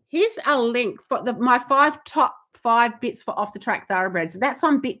 here's a link for my top 5 bits for off the track thoroughbreds. That's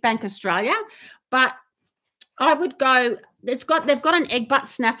on Bitbank Australia. But I would go, they've got an egg butt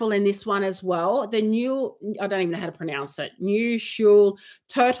snaffle in this one as well. The new, I don't even know how to pronounce it, new Shul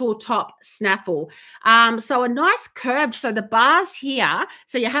turtle top snaffle. So a nice curved, so the bars here,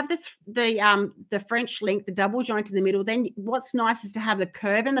 so you have the French link, the double joint in the middle. Then what's nice is to have the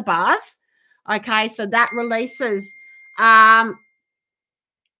curve in the bars. Okay, so that releases, oh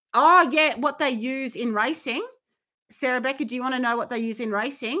yeah, what they use in racing. Sarah Becker, do you want to know what they use in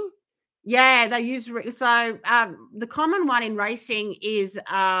racing? Yeah, they use, so the common one in racing is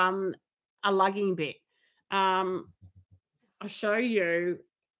a lugging bit. I'll show you.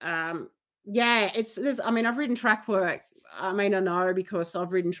 Yeah, I've ridden track work. I know because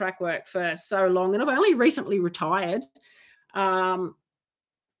I've ridden track work for so long and I've only recently retired. And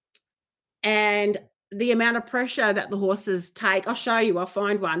the amount of pressure that the horses take, I'll show you, I'll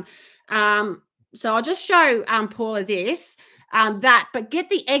find one. So I'll just show Paula this, but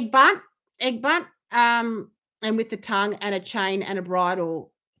get the egg butt, and with the tongue and a chain and a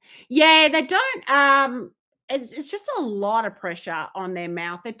bridle. Yeah, they don't, it's just a lot of pressure on their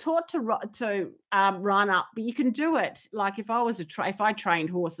mouth. They're taught to run up, but you can do it. Like if I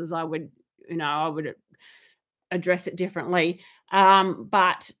trained horses, I would address it differently.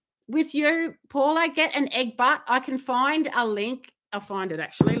 But with you, Paula, get an egg butt. I can find a link. I'll find it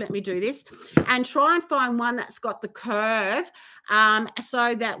actually. Let me do this and try and find one that's got the curve,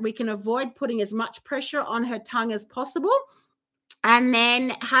 so that we can avoid putting as much pressure on her tongue as possible. And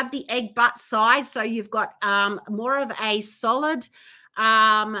then have the egg butt side. So you've got more of a solid,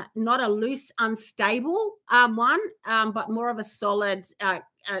 not a loose, unstable one, but more of a solid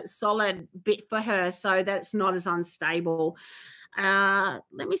bit for her so that it's not as unstable. Let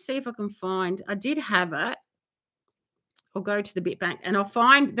me see if I can find, I did have it. I'll go to the Bitbank and I'll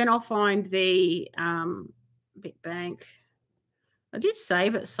find the Bitbank. I did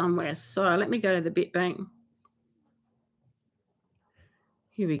save it somewhere. So let me go to the Bitbank.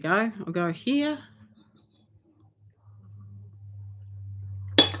 Here we go. I'll go here.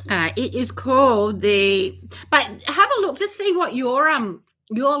 It is called but have a look to see what your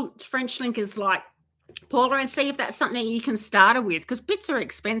French link is like, Paula, and see if that's something you can start her with, because bits are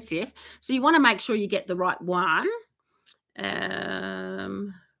expensive. So you want to make sure you get the right one.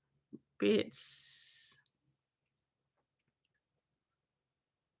 Bits.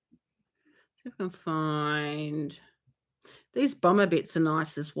 See if I can find these bomber bits are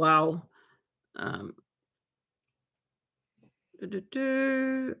nice as well. I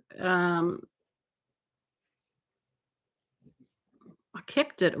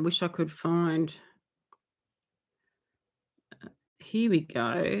kept it. I wish I could find. Here we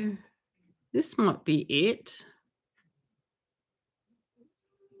go. This might be it.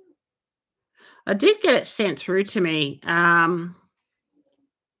 I did get it sent through to me. Angled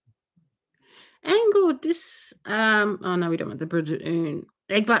this. Oh no, we don't want the Bridget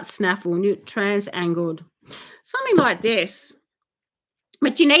egg butt snaffle, trans angled, something like this.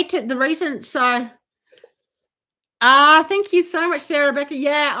 But you need to, the reason, so thank you so much, Sarah Becker.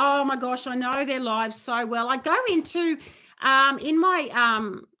 Yeah, oh my gosh, I know their lives so well. I go into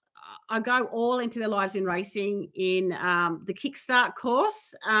I go all into their lives in racing in the Kickstart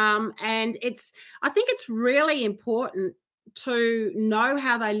course. And I think it's really important to know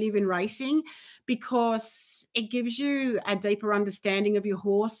how they live in racing, because it gives you a deeper understanding of your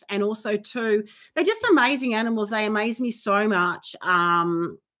horse. And also too, they're just amazing animals. They amaze me so much.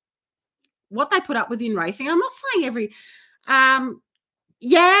 What they put up with in racing. I'm not saying every,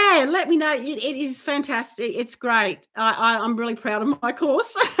 yeah, let me know. It is fantastic. It's great. I'm really proud of my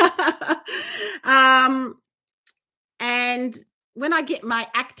course. And when I get my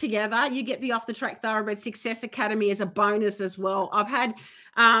act together, you get the Off the Track Thoroughbred Success Academy as a bonus as well. I've had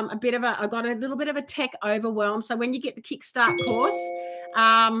I got a little bit of a tech overwhelm. So when you get the Kickstart course,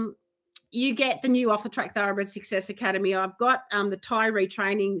 you get the new Off the Track Thoroughbred Success Academy. I've got the Thai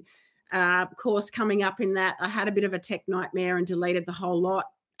retraining course coming up in that. I had a bit of a tech nightmare and deleted the whole lot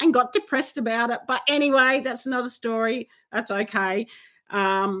and got depressed about it. But anyway, that's another story. That's okay.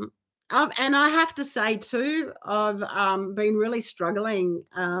 And I have to say too, I've been really struggling.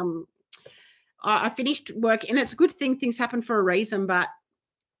 I finished work, and it's a good thing, things happen for a reason, but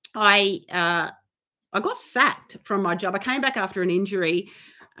I got sacked from my job. I came back after an injury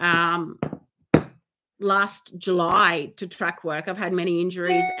last July to track work. I've had many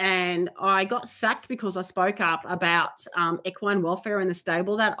injuries, and I got sacked because I spoke up about equine welfare in the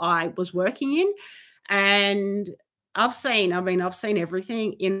stable that I was working in. And I've seen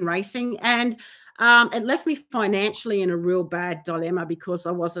everything in racing, and it left me financially in a real bad dilemma, because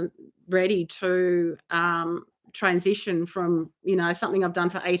I wasn't ready to transition from, something I've done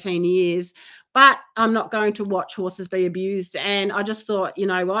for 18 years, but I'm not going to watch horses be abused. And I just thought, you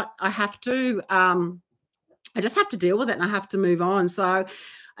know what, I just have to deal with it, and I have to move on. So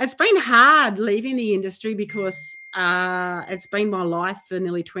it's been hard leaving the industry, because it's been my life for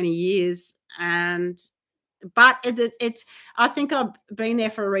nearly 20 years. But I think I've been there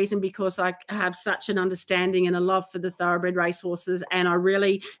for a reason, because I have such an understanding and a love for the thoroughbred racehorses. And I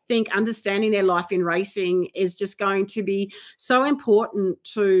really think understanding their life in racing is just going to be so important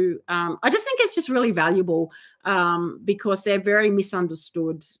to, I just think it's just really valuable, because they're very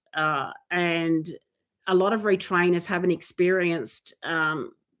misunderstood. And a lot of retrainers haven't experienced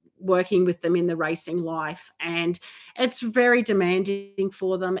working with them in the racing life, and it's very demanding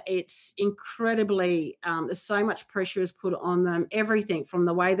for them. It's incredibly, there's so much pressure is put on them, everything from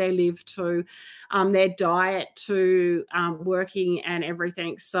the way they live to their diet to working and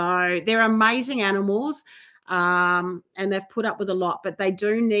everything. So they're amazing animals, and they've put up with a lot, but they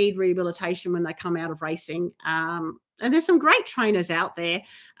do need rehabilitation when they come out of racing. And there's some great trainers out there.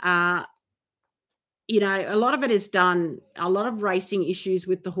 A lot of it is done, a lot of racing issues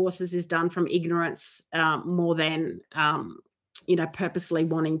with the horses is done from ignorance, more than, purposely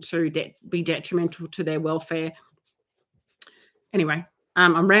wanting to be detrimental to their welfare. Anyway,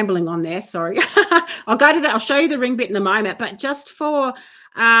 I'm rambling on there. Sorry. I'll go to that. I'll show you the ring bit in a moment. But just for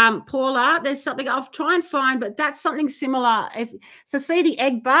Paula, there's something I'll try and find, but that's something similar. So see the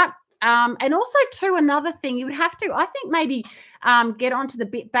egg butt. And also, too, another thing, you would have to, I think, maybe get onto the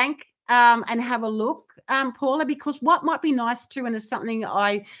bit bank and have a look, Paula, because what might be nice too, and it's something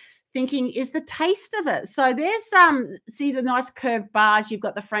I thinking, is the taste of it. So there's see the nice curved bars, you've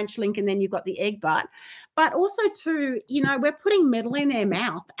got the French link, and then you've got the egg butt, but also too, we're putting metal in their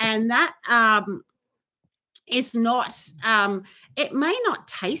mouth, and that is not, it may not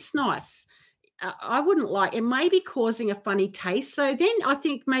taste nice. I wouldn't like, it may be causing a funny taste. So then I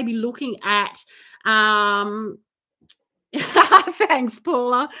think maybe looking at, thanks,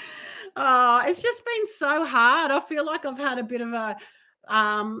 Paula. It's just been so hard. I feel like I've had a bit of a,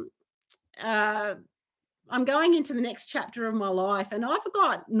 I'm going into the next chapter of my life, and I've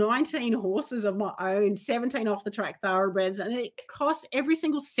got 19 horses of my own, 17 off the track thoroughbreds, and it costs, every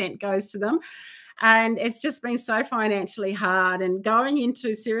single cent goes to them. And it's just been so financially hard, and going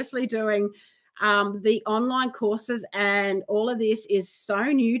into seriously doing the online courses and all of this is so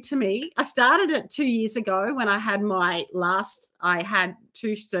new to me. I started it 2 years ago when I had I had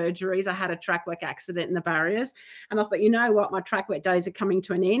 2 surgeries. I had a track work accident in the barriers, and I thought, you know what, my track work days are coming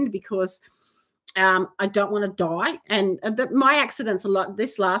to an end, because I don't want to die. And my accidents,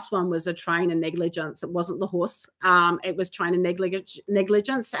 this last one was a trainer negligence. It wasn't the horse. It was trainer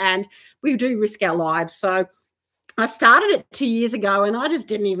negligence, and we do risk our lives. So I started it 2 years ago, and I just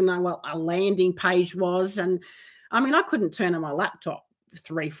didn't even know what a landing page was. And I mean, I couldn't turn on my laptop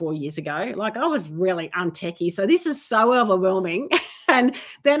 3-4 years ago. Like, I was really untechy. So this is so overwhelming. And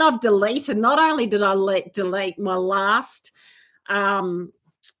then I've deleted, not only did I delete my last, the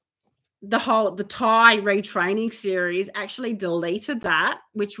Thai retraining series, actually deleted that,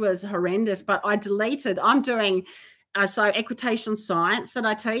 which was horrendous, but I'm doing, so equitation science that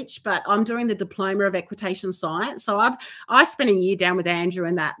I teach, but I'm doing the diploma of equitation science. So I spent a year down with Andrew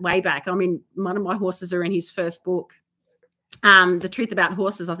in that way back. I mean, one of my horses are in his first book. The truth about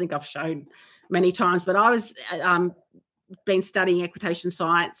horses, I think I've shown many times, but I was been studying equitation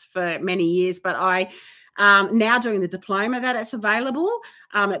science for many years, but I now doing the diploma that it's available.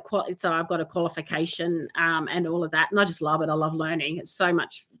 So I've got a qualification and all of that, and I just love it. I love learning. It's so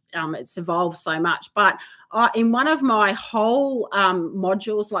much. It's evolved so much. But in one of my whole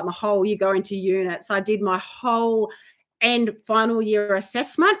modules, like my whole, you go into units, I did my whole end final year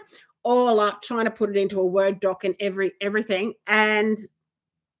assessment, all up, trying to put it into a Word doc and everything, and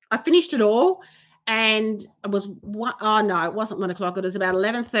I finished it all. And it was, oh no, it wasn't 1 o'clock. It was about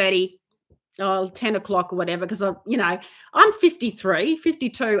 11:30, 10 o'clock or whatever, because I'm 53,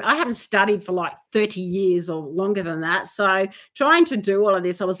 52. I haven't studied for like 30 years or longer than that. So trying to do all of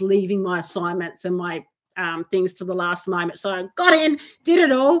this, I was leaving my assignments and my things to the last moment. So I got in, did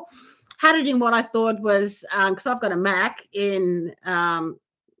it all, had it in what I thought was, because I've got a Mac in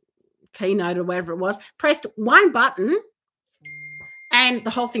Keynote or whatever it was, pressed one button and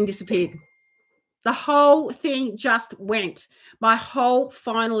the whole thing disappeared. The whole thing just went. My whole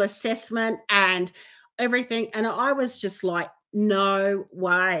final assessment and everything. And I was just like, no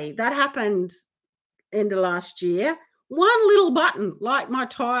way. That happened in the last year. One little button, like my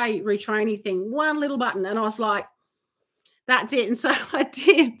tie retraining thing, one little button. And I was like, that's it. And so I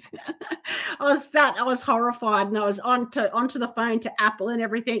did. I was horrified, and I was onto the phone to Apple and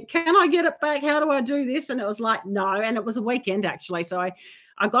everything. Can I get it back? How do I do this? And it was like, no. And it was a weekend actually. So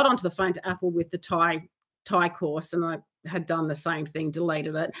I got onto the phone to Apple with the tie course, and I had done the same thing,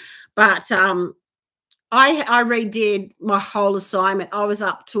 deleted it. But I redid my whole assignment. I was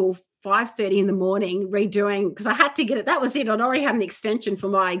up till 5:30 in the morning redoing, because I had to get it. That was it. I'd already had an extension for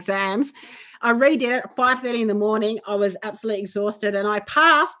my exams. I redid it at 5:30 in the morning. I was absolutely exhausted, and I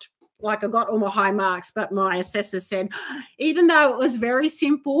passed. Like, I got all my high marks, but my assessor said, even though it was very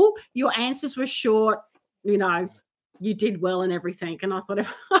simple, your answers were short, you did well and everything. And I thought,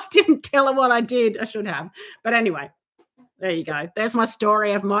 if I didn't tell her what I did, I should have. But anyway, there you go. There's my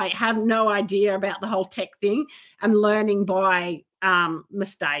story of my have no idea about the whole tech thing and learning by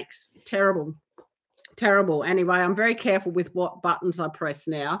mistakes. Terrible. Anyway, I'm very careful with what buttons I press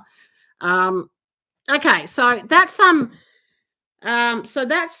now. Okay, so that's the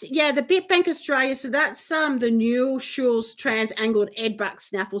BitBank Australia. So that's the new Schulz trans-angled Edbuck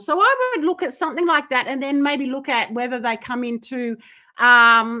snaffle. So I would look at something like that, and then maybe look at whether they come into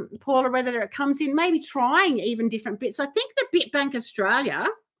Paula, whether it comes in, maybe trying even different bits. I think the BitBank Australia,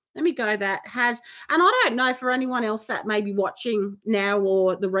 let me go, that has, and I don't know for anyone else that may be watching now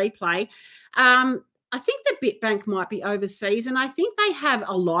or the replay, I think the BitBank might be overseas, and I think they have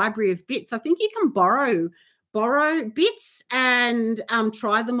a library of bits. I think you can borrow bits and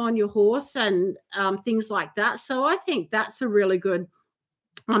try them on your horse and things like that. So I think that's a really good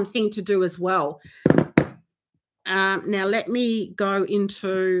thing to do as well. Now let me go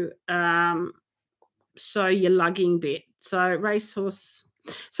into so your lugging bit. So racehorse.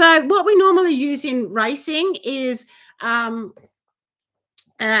 So what we normally use in racing is a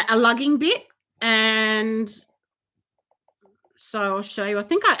lugging bit. And so I'll show you. I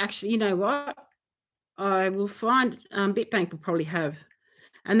think I actually, you know what? I will find, BitBank will probably have,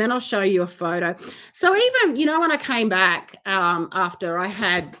 and then I'll show you a photo. So even, when I came back after I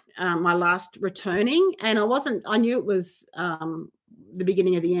had my last returning, and I knew it was the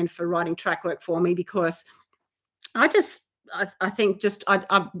beginning of the end for riding track work for me, because I think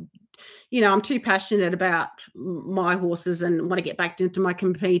I'm too passionate about my horses and want to get back into my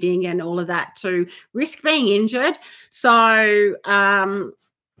competing and all of that to risk being injured. So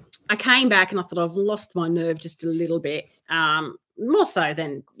I came back and I thought, I've lost my nerve just a little bit, more so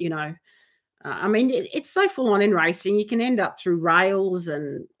than, I mean, it's so full on in racing. You can end up through rails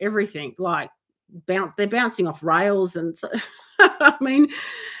and everything, like they're bouncing off rails. And so, I mean,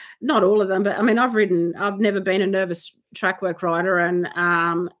 not all of them, but I mean, I've never been a nervous track work rider, and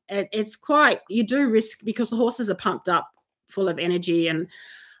it's quite, you do risk, because the horses are pumped up full of energy, and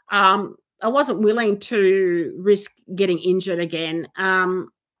I wasn't willing to risk getting injured again.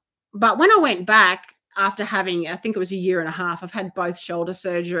 But when I went back after having, I think it was a year and a half, I've had both shoulder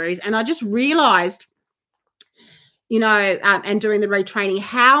surgeries, and I just realized, and doing the retraining,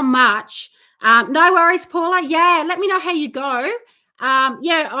 how much, no worries, Paula. Yeah. Let me know how you go.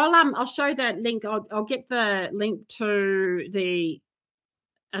 Yeah, I'll show that link. I'll get the link to the,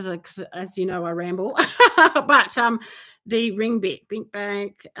 as you know, I ramble, but the ring bit,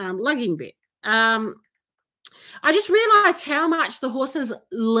 BitBank lugging bit. I just realized how much the horses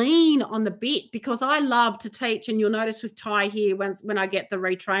lean on the bit, because I love to teach, and you'll notice with Ty here when I get the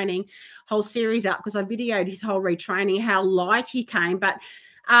retraining whole series up, because I videoed his whole retraining, how light he came. But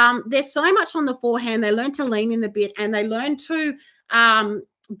there's so much on the forehand. They learn to lean in the bit, and they learn to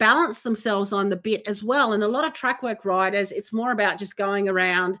balance themselves on the bit as well. And a lot of track work riders, it's more about just going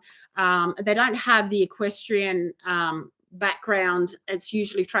around. They don't have the equestrian background. It's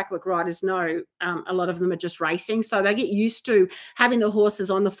usually track work riders know a lot of them are just racing, so they get used to having the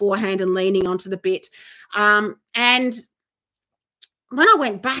horses on the forehand and leaning onto the bit. And when I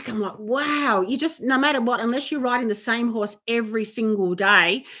went back, I'm like, wow, you just, no matter what, unless you're riding the same horse every single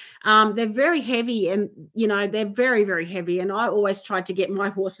day, they're very heavy, and, you know, they're very, very heavy. And I always tried to get my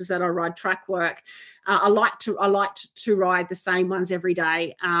horses that I ride track work. I like to ride the same ones every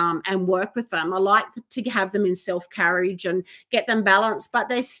day and work with them. I like to have them in self-carriage and get them balanced, but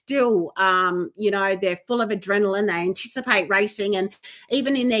they're still, you know, they're full of adrenaline. They anticipate racing, and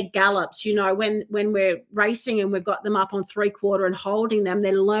even in their gallops, you know, when we're racing and we've got them up on 3/4 and holding them,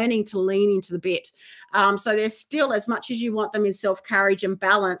 they're learning to lean into the bit. So they're still, as much as you want them in self-carriage and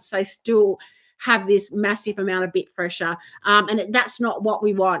balance, they still have this massive amount of bit pressure. And that's not what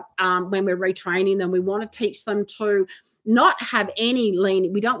we want when we're retraining them. We want to teach them to not have any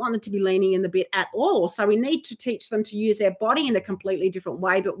leaning. We don't want them to be leaning in the bit at all. So we need to teach them to use their body in a completely different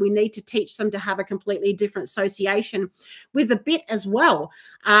way, but we need to teach them to have a completely different association with the bit as well.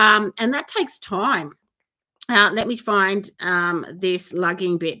 And that takes time. Let me find this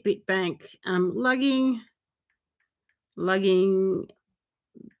lugging bit bank, lugging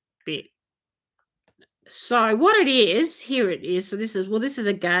bit. So what it is, here it is. So this is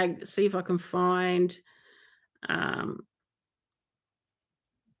a gag. See if I can find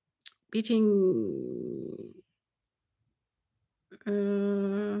bitting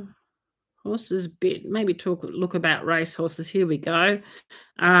horses bit. Maybe look about racehorses. Here we go.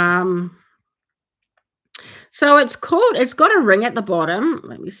 So it's got a ring at the bottom.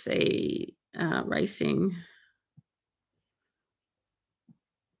 Let me see. Racing.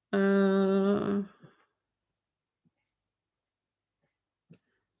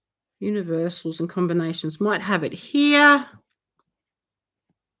 Universals and combinations might have it here.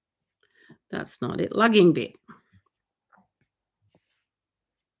 That's not it. Lugging bit.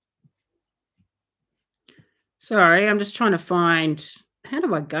 Sorry, I'm just trying to find, how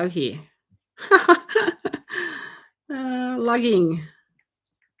do I go here? Lugging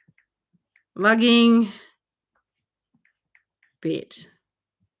bit.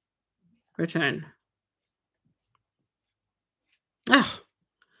 Return. Oh,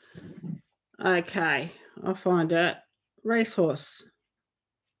 okay. I'll find it. Racehorse.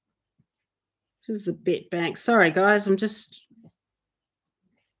 This is a bit bank. Sorry, guys.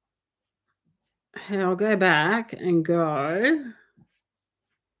 I'll go back and go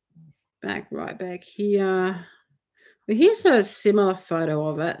back, right back here. Well, here's a similar photo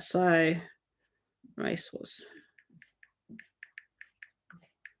of it. So, racehorse.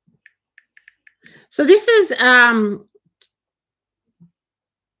 So this is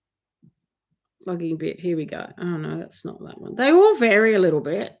lugging bit. Here we go. Oh no, that's not that one. They all vary a little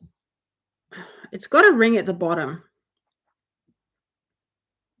bit. It's got a ring at the bottom.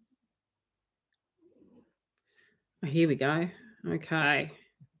 Oh, here we go. Okay.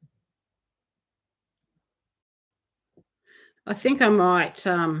 I think I might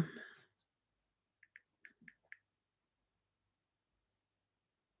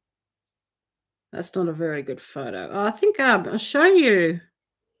that's not a very good photo. I think I'll show you.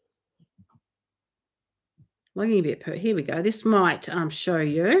 Lugging a bit. Here we go. This might show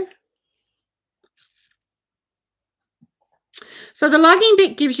you. So the lugging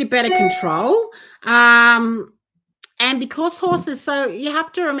bit gives you better control. And because horses, so you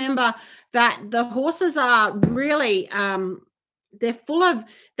have to remember that the horses are really they're full of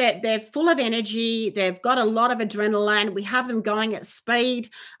energy. They've got a lot of adrenaline. We have them going at speed.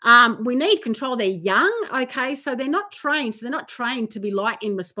 We need control. They're young, okay, so they're not trained. So they're not trained to be light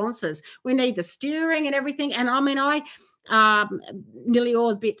in responses. We need the steering and everything. And I mean, nearly all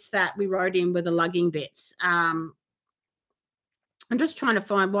the bits that we rode in were the lugging bits. I'm just trying to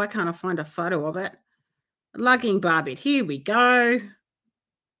find. Why can't I find a photo of it? Lugging bar bit. Here we go.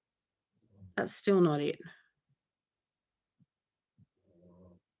 That's still not it.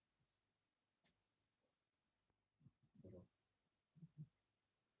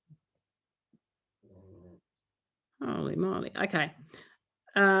 Holy moly. Okay.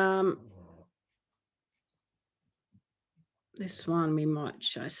 This one we might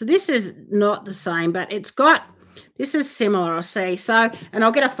show. So this is not the same, but it's got This is similar, I'll see. So, and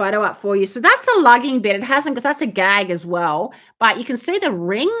I'll get a photo up for you. So that's a lugging bit. It hasn't, because that's a gag as well. But you can see the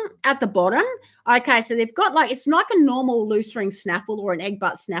ring at the bottom. Okay, so they've got like, it's like a normal loose ring snaffle or an egg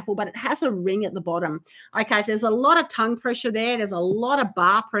butt snaffle, but it has a ring at the bottom. Okay, so there's a lot of tongue pressure there. There's a lot of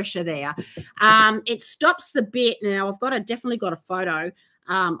bar pressure there. It stops the bit. Now, I've definitely got a photo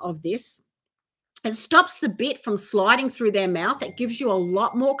of this. It stops the bit from sliding through their mouth. It gives you a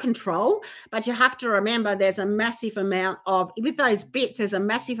lot more control, but you have to remember there's a massive amount of, with those bits, there's a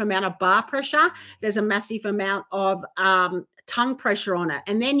massive amount of bar pressure. There's a massive amount of tongue pressure on it.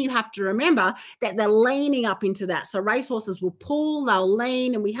 And then you have to remember that they're leaning up into that. So racehorses will pull, they'll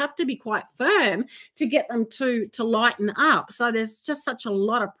lean, and we have to be quite firm to get them to lighten up. So there's just such a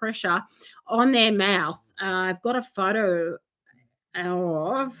lot of pressure on their mouth. I've got a photo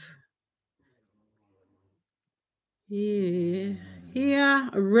of... Here,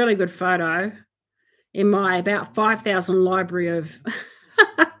 a really good photo in my about 5,000 library of...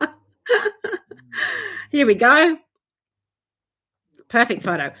 Here we go. Perfect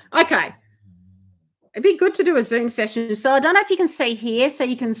photo. Okay. It'd be good to do a Zoom session. So I don't know if you can see here. So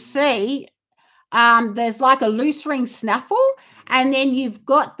you can see there's like a loose ring snaffle, and then you've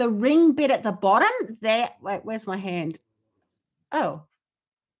got the ring bit at the bottom there. Wait, where's my hand? Oh.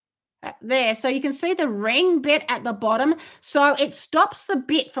 There, so you can see the ring bit at the bottom. So it stops the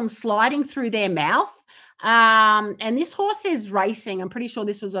bit from sliding through their mouth. And this horse is racing. I'm pretty sure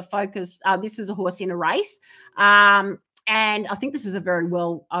this was a focus. This is a horse in a race. And I think this is a very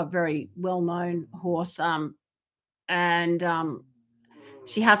well-known horse.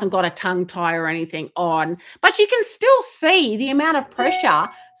 She hasn't got a tongue tie or anything on, but you can still see the amount of pressure.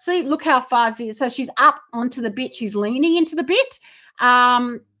 See, look how far. So she's up onto the bit. She's leaning into the bit.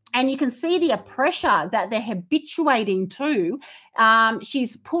 And you can see the pressure that they're habituating to.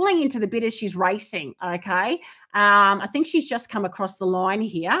 She's pulling into the bit as she's racing, okay? I think she's just come across the line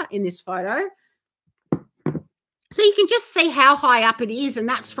here in this photo. So you can just see how high up it is, and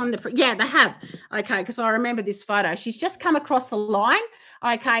that's from the... Yeah, they have. Okay, because I remember this photo. She's just come across the line.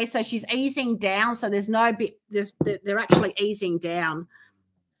 Okay, so she's easing down. So there's no bit... They're actually easing down.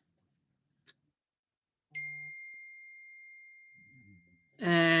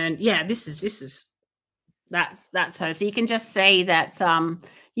 And yeah, that's her. So you can just see that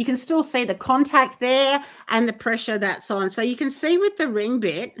you can still see the contact there and the pressure that's on. So you can see with the ring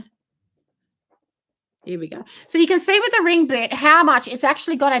bit, here we go. So you can see with the ring bit how much it's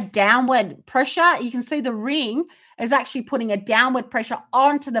actually got a downward pressure. You can see the ring is actually putting a downward pressure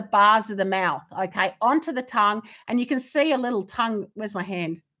onto the bars of the mouth, okay, onto the tongue. And you can see a little tongue. Where's my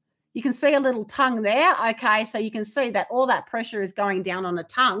hand? You can see a little tongue there, okay? So you can see that all that pressure is going down on the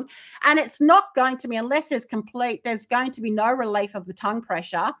tongue, and it's not going to be, unless there's going to be no relief of the tongue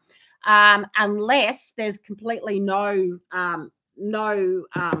pressure, unless there's completely no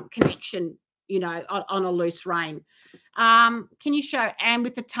connection, you know, on a loose rein. Can you show, and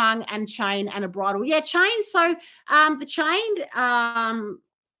with the tongue and chain and a bridle? Yeah, chain. So the chain,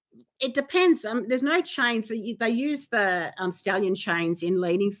 it depends. There's no chains. So they use the stallion chains in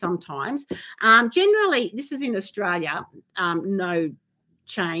leading sometimes. Generally, this is in Australia, no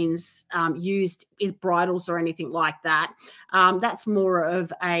chains used in bridles or anything like that. That's more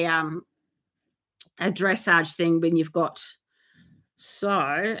of a dressage thing when you've got... So,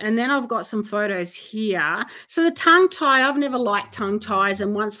 and then I've got some photos here. So the tongue tie, I've never liked tongue ties.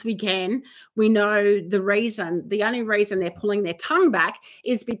 And once we know the reason, the only reason they're pulling their tongue back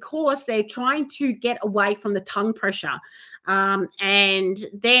is because they're trying to get away from the tongue pressure. And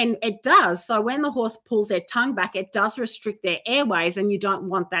then it does. So when the horse pulls their tongue back, it does restrict their airways, and you don't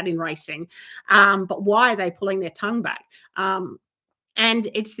want that in racing. But why are they pulling their tongue back? And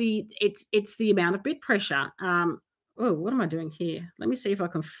it's the amount of bit pressure. Oh, what am I doing here? Let me see if I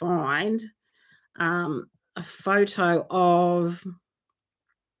can find a photo of...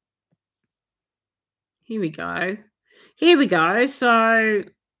 Here we go. Here we go. So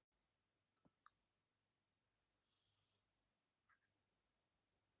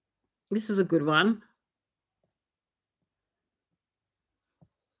this is a good one.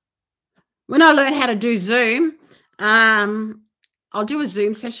 When I learn how to do Zoom, I'll do a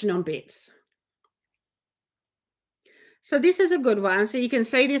Zoom session on bits. So this is a good one. So you can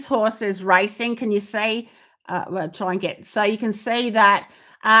see this horse is racing. Can you see? Well, try and get... So you can see that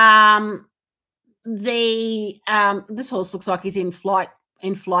this horse looks like he's in flight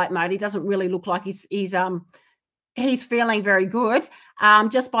mode. He doesn't really look like he's feeling very good.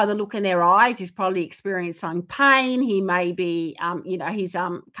 Just by the look in their eyes, he's probably experiencing pain. He may be, you know, he's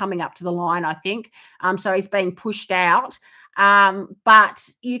coming up to the line, I think. So he's being pushed out. But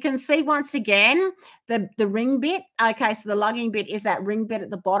you can see once again the ring bit. Okay, so the lugging bit is that ring bit at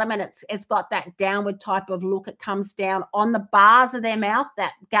the bottom, and it's got that downward type of look. It comes down on the bars of their mouth,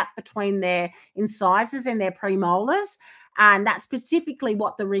 that gap between their incisors and their premolars. And that's specifically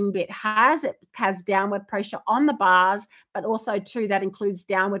what the ring bit has. It has downward pressure on the bars, but also too that includes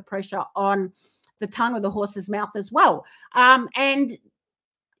downward pressure on the tongue of the horse's mouth as well. And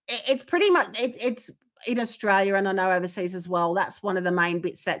it's pretty much it's in Australia, and I know overseas as well, that's one of the main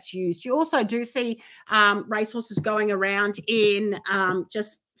bits that's used. You also do see racehorses going around in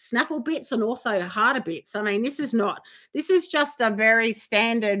just snaffle bits and also harder bits. I mean, this is just a very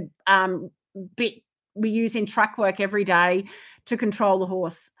standard bit we use in track work every day to control the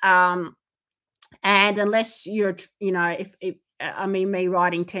horse. And unless you're, if I mean, me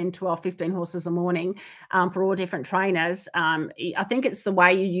riding 10, 12, 15 horses a morning for all different trainers, I think it's the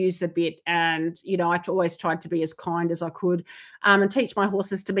way you use the bit. And, I always tried to be as kind as I could and teach my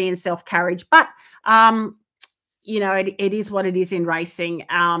horses to be in self-carriage. But, it is what it is in racing.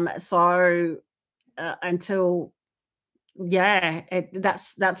 Until... yeah,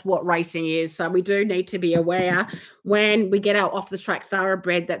 that's what racing is. So we do need to be aware when we get our off the track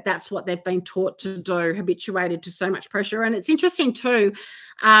thoroughbred that's what they've been taught to do, habituated to so much pressure. And it's interesting too,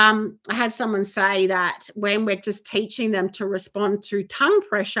 I had someone say that when we're just teaching them to respond to tongue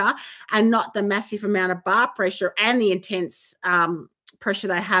pressure and not the massive amount of bar pressure and the intense pressure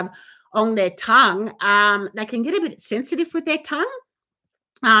they have on their tongue, they can get a bit sensitive with their tongue.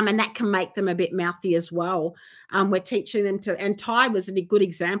 And that can make them a bit mouthy as well. We're teaching them to, and tie was a good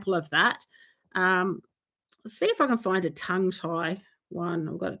example of that. Let's see if I can find a tongue tie one.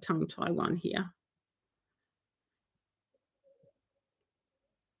 I've got a tongue tie one here.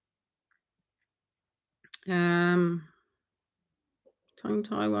 Tongue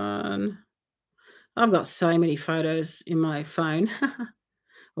tie one. I've got so many photos in my phone.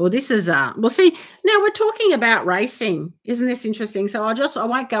 Well, this is well, see, now we're talking about racing. Isn't this interesting? So I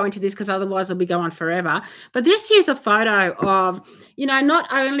won't go into this because otherwise I'll be going forever. But this here's a photo of, not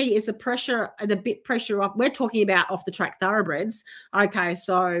only is the bit pressure off, we're talking about off the track thoroughbreds. Okay,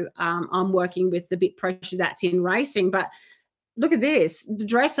 so I'm working with the bit pressure that's in racing, but look at this, the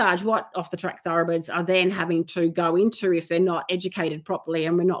dressage, what off the track thoroughbreds are then having to go into if they're not educated properly,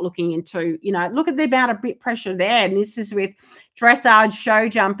 and we're not looking into, look at the amount of bit pressure there. And this is with dressage, show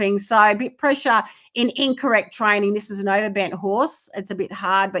jumping. So bit pressure in incorrect training. This is an overbent horse. It's a bit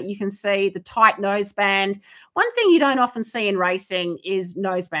hard, but you can see the tight noseband. One thing you don't often see in racing is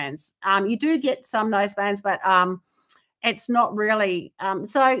nosebands. You do get some nosebands, but it's not really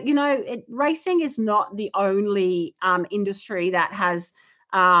racing is not the only industry that has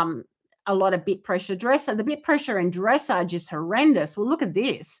a lot of bit pressure. The bit pressure in dressage is horrendous. Well, look at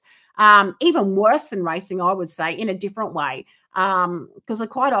this. Even worse than racing, I would say, in a different way. Because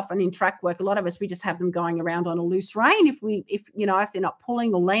quite often in track work, a lot of us, we just have them going around on a loose rein if they're not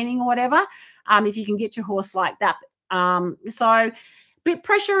pulling or leaning or whatever. If you can get your horse like that. So bit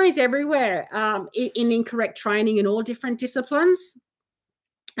pressure is everywhere in incorrect training in all different disciplines.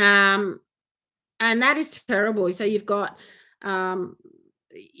 And that is terrible. So you've got your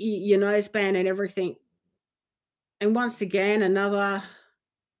noseband and everything. And once again,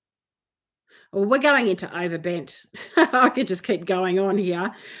 we're going into overbent. I could just keep going on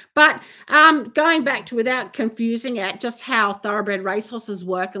here. But going back to, without confusing it, just how thoroughbred racehorses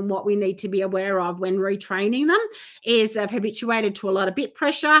work and what we need to be aware of when retraining them is they've habituated to a lot of bit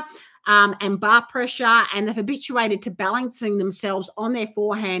pressure and bar pressure, and they've habituated to balancing themselves on their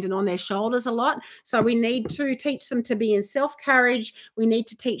forehand and on their shoulders a lot. So we need to teach them to be in self-carriage. We need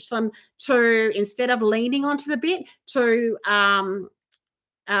to teach them to, instead of leaning onto the bit, to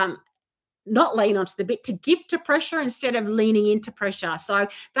not lean onto the bit, to give to pressure instead of leaning into pressure. So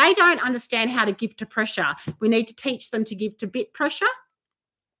they don't understand how to give to pressure. We need to teach them to give to bit pressure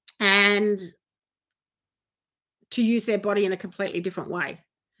and to use their body in a completely different way.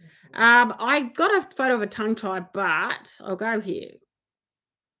 I got a photo of a tongue tie, but I'll go here.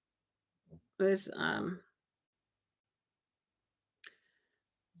 There's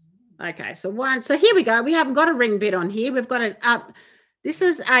okay, so here we go. We haven't got a ring bit on here. We've got a this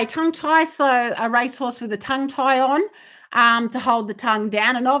is a tongue tie, so a racehorse with a tongue tie on to hold the tongue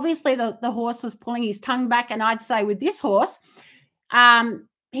down. And obviously the horse was pulling his tongue back. And I'd say with this horse,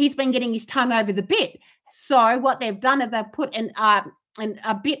 he's been getting his tongue over the bit. So what they've done is they've put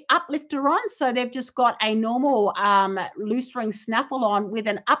a bit uplifter on. So they've just got a normal loose ring snaffle on with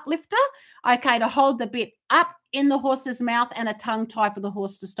an uplifter, okay, to hold the bit up in the horse's mouth and a tongue tie for the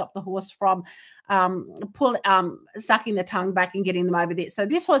horse to stop the horse from sucking the tongue back and getting them over there. So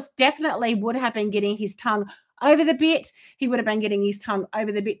this horse definitely would have been getting his tongue over the bit. He would have been getting his tongue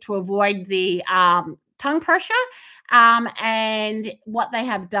over the bit to avoid the tongue pressure. And what they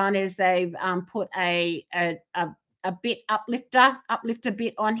have done is they've put a bit uplifter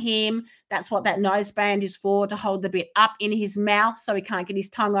bit on him. That's what that nose band is for, to hold the bit up in his mouth so he can't get his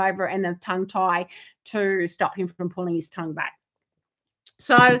tongue over, and the tongue tie to stop him from pulling his tongue back.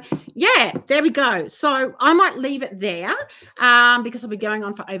 So yeah, there we go. So I might leave it there because I'll be going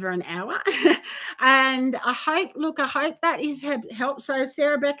on for over an hour. And I hope that has helped. So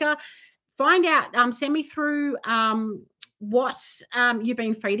Sarah Becker, find out, send me through what you've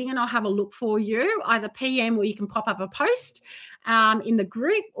been feeding, and I'll have a look for you, either PM or you can pop up a post in the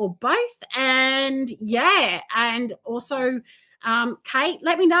group, or both. And yeah, and also Kate,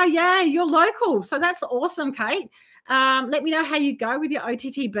 let me know. Yeah, you're local, so that's awesome, Kate. Let me know how you go with your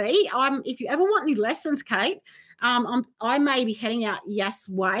OTTB. If you ever want any lessons, Kate, I may be heading out Yass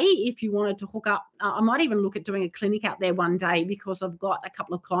Way if you wanted to hook up. I might even look at doing a clinic out there one day, because I've got a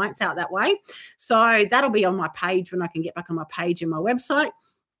couple of clients out that way. So that'll be on my page when I can get back on my page and my website.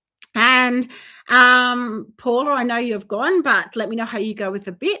 And Paula, I know you've gone, but let me know how you go with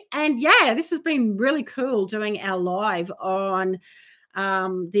the bit. And yeah, this has been really cool doing our live on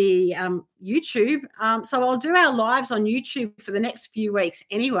the YouTube. So I'll do our lives on YouTube for the next few weeks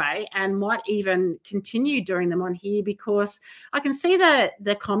anyway, and might even continue doing them on here, because I can see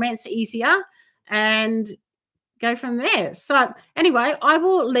the comments easier and go from there. So anyway, I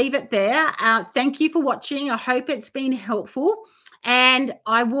will leave it there. Thank you for watching. I hope it's been helpful, and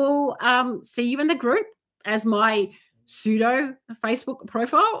I will see you in the group as my pseudo Facebook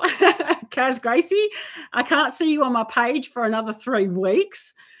profile, Kaz Gracie. I can't see you on my page for another 3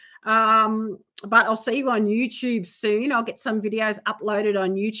 weeks, but I'll see you on YouTube soon. I'll get some videos uploaded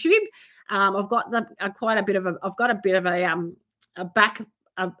on YouTube. I've got a bit of a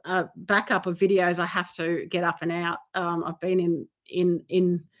backup of videos I have to get up and out. I've been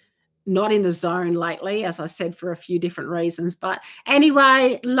not in the zone lately, as I said, for a few different reasons. But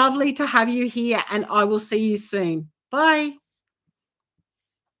anyway, lovely to have you here, and I will see you soon. Bye.